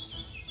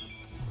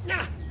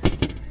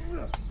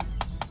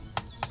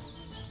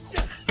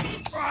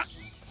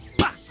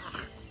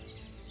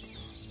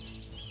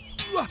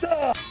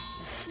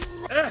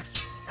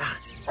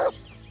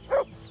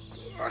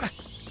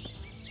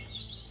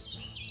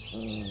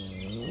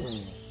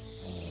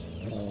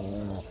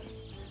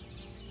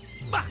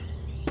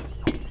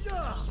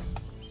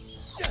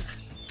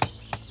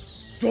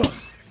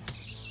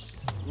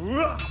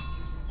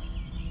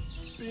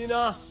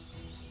 Bina.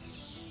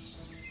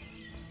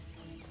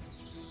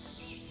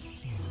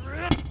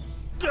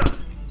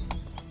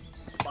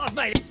 Boss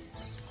mate.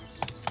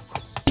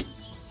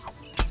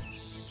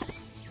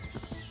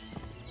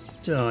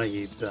 Die,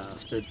 you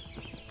bastard.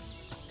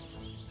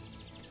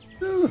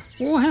 Ooh,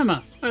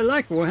 Warhammer. I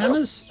like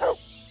Warhammers.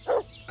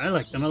 I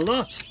like them a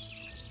lot.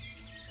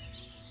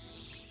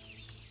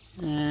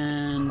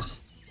 And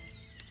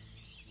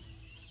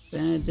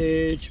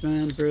bandage,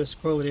 man, burst,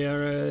 quality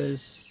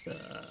arrows.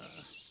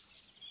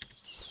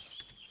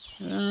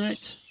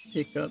 Right,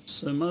 pick up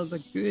some other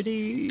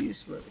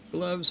goodies. Leather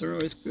gloves are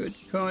always good.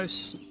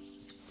 Coast,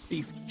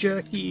 beef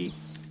jerky,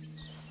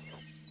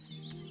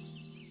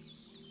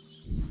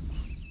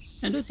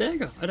 and a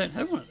dagger. I don't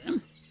have one of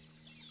them.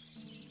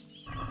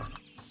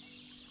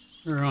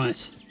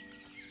 Right.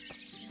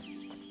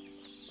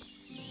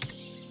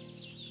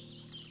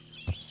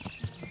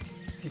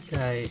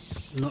 Okay,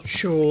 I'm not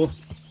sure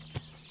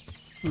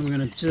what I'm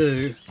going to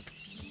do.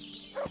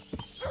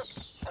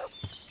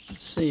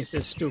 Let's see if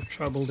there's still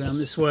trouble down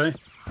this way.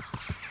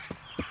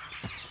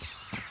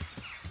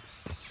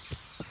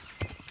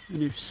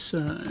 And if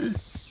so,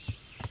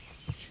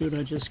 should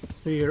I just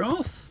clear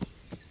off?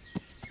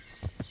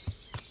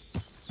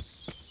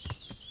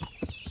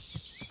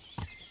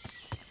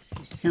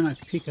 Can I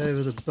pick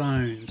over the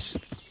bones?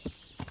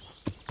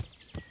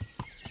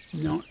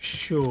 Not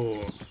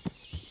sure.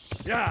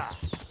 Yeah.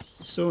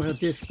 Saw how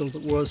difficult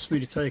it was for me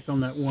to take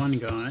on that one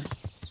guy.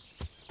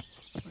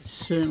 I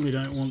certainly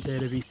don't want there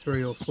to be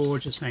 3 or 4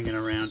 just hanging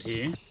around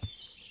here.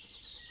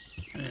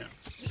 Now,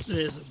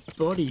 there's a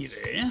body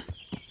there.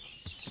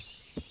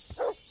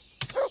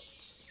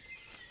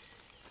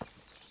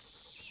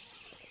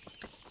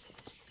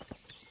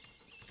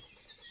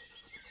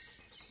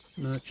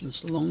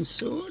 Merchant's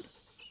longsword.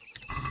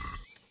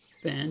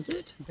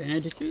 Bandit.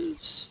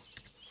 Bandages.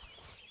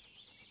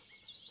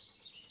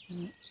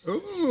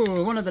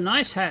 Ooh, one of the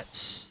nice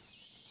hats.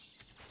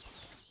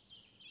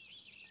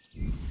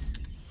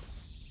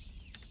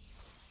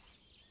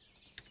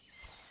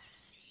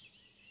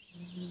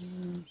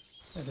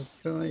 Headed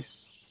guy.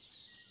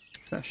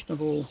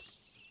 Fashionable.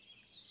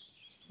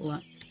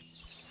 Black.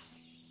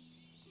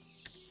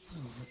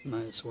 Oh,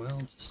 may as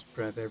well just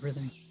grab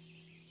everything.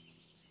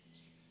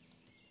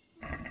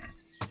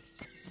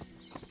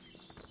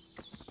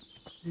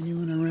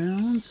 Anyone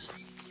around?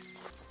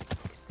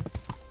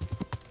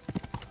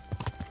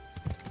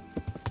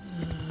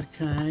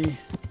 Okay.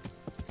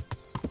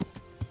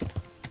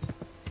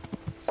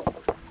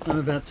 I'm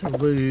about to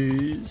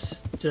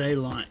lose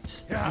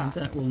daylight, and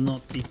that will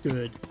not be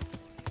good.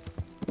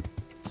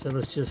 So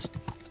let's just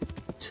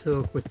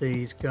talk with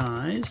these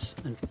guys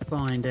and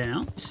find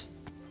out.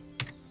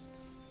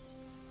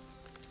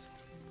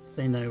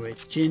 They know where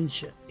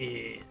Ginger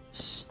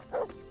is.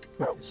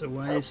 Put this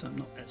away so I'm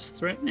not as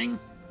threatening.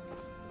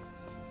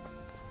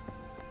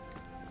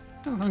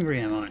 How hungry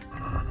am I?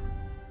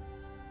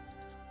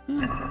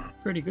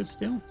 Pretty good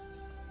still.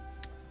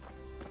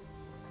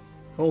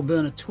 Coal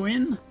burner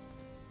twin.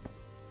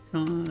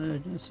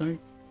 Sorry,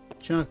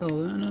 charcoal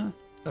burner.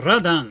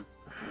 Radan.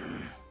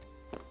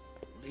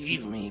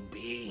 Leave me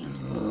be.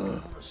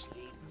 I'm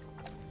asleep.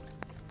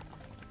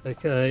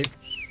 Okay,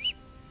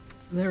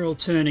 they're all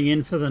turning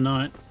in for the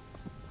night,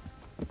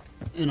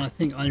 and I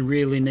think I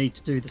really need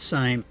to do the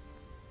same.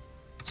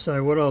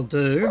 So what I'll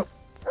do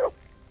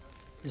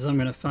is I'm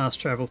going to fast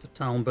travel to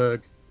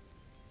Talmberg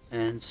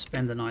and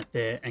spend the night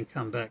there and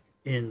come back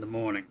in the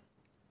morning.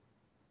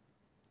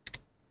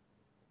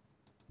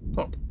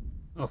 Pop.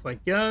 Off I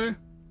go.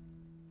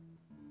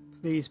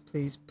 Please,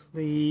 please,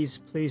 please,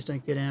 please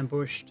don't get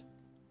ambushed.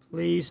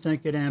 Please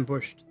don't get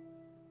ambushed.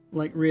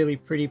 Like, really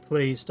pretty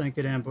please don't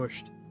get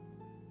ambushed.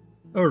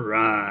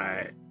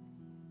 Alright.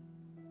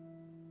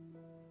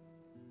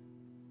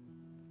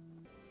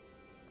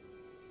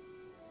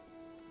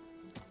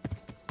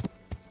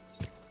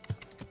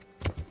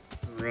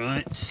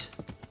 Right.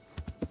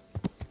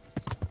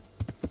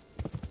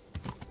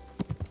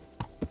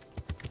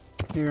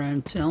 Here I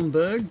am,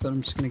 Talmberg, but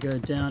I'm just going to go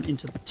down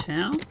into the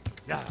town.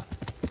 Yeah.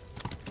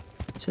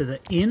 To the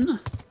inn.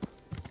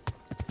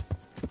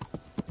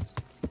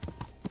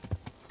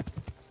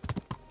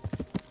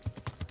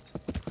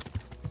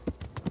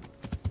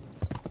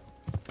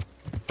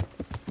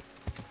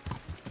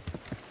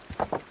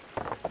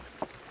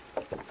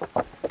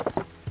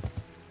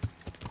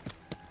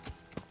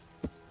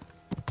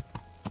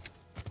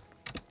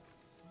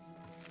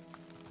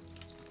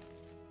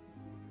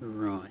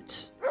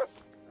 Right.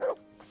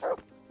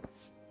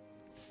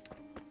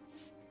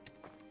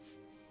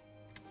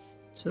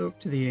 Talk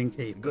to the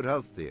innkeeper. Good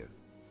health to you.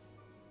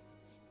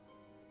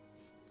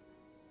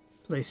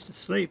 Place to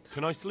sleep.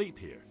 Can I sleep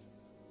here?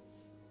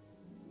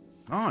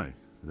 Aye,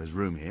 there's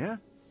room here.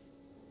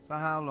 For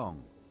how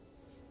long?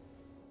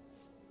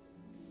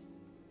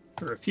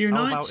 For a few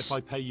How nights. about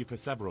if I pay you for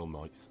several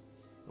nights?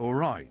 All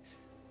right.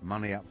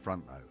 Money up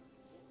front, though.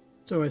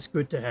 It's always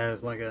good to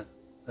have like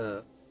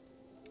a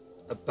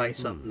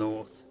base up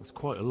north. That's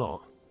quite a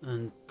lot.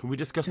 And can we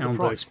discuss the Talmberg's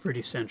price?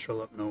 pretty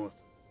central up north.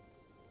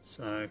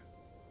 So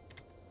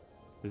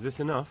is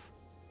this enough?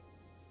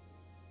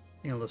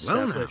 he'll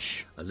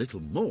establish a little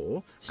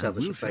more.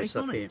 Establish a base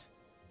up here.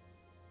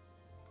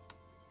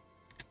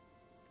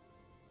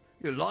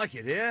 You like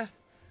it here?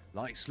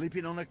 Like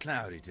sleeping on a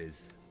cloud it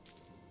is.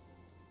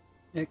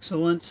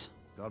 Excellent.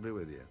 God be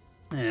with you.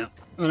 Now,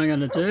 what I'm going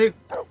to do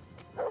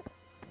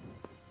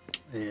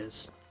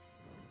is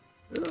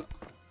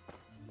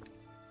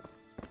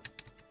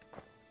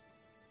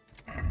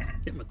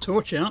get my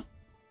torch out,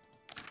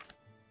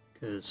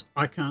 because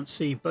I can't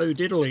see Bo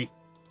Diddley.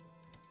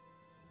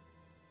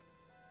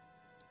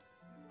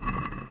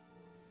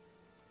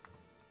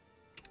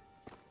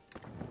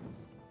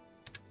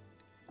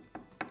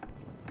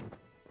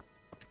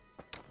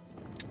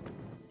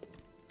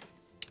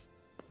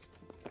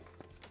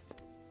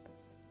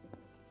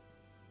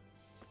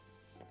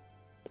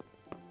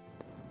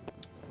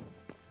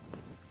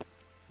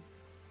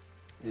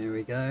 There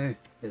we go.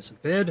 There's a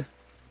bed.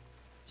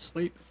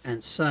 Sleep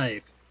and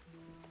save.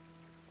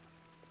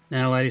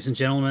 Now, ladies and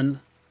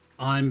gentlemen,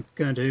 I'm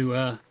going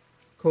to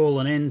call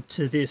an end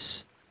to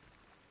this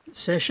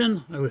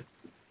session. I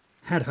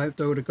had hoped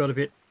I would have got a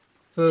bit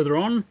further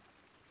on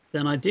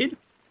than I did,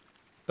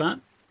 but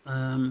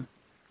found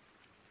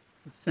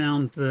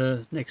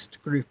the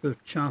next group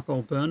of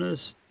charcoal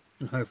burners,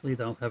 and hopefully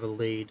they'll have a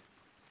lead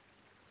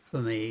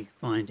for me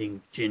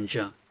finding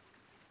Ginger.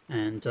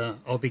 And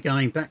I'll be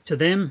going back to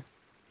them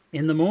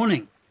in the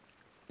morning.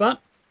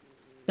 But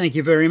thank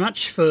you very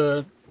much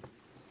for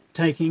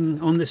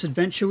taking on this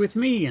adventure with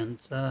me and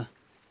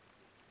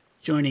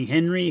joining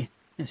Henry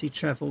as he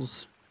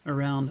travels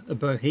around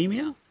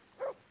Bohemia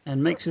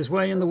and makes his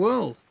way in the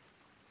world.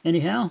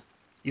 Anyhow,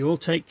 you all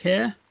take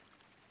care.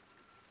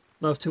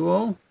 Love to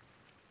all.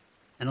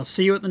 And I'll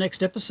see you at the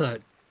next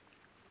episode.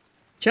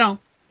 Ciao.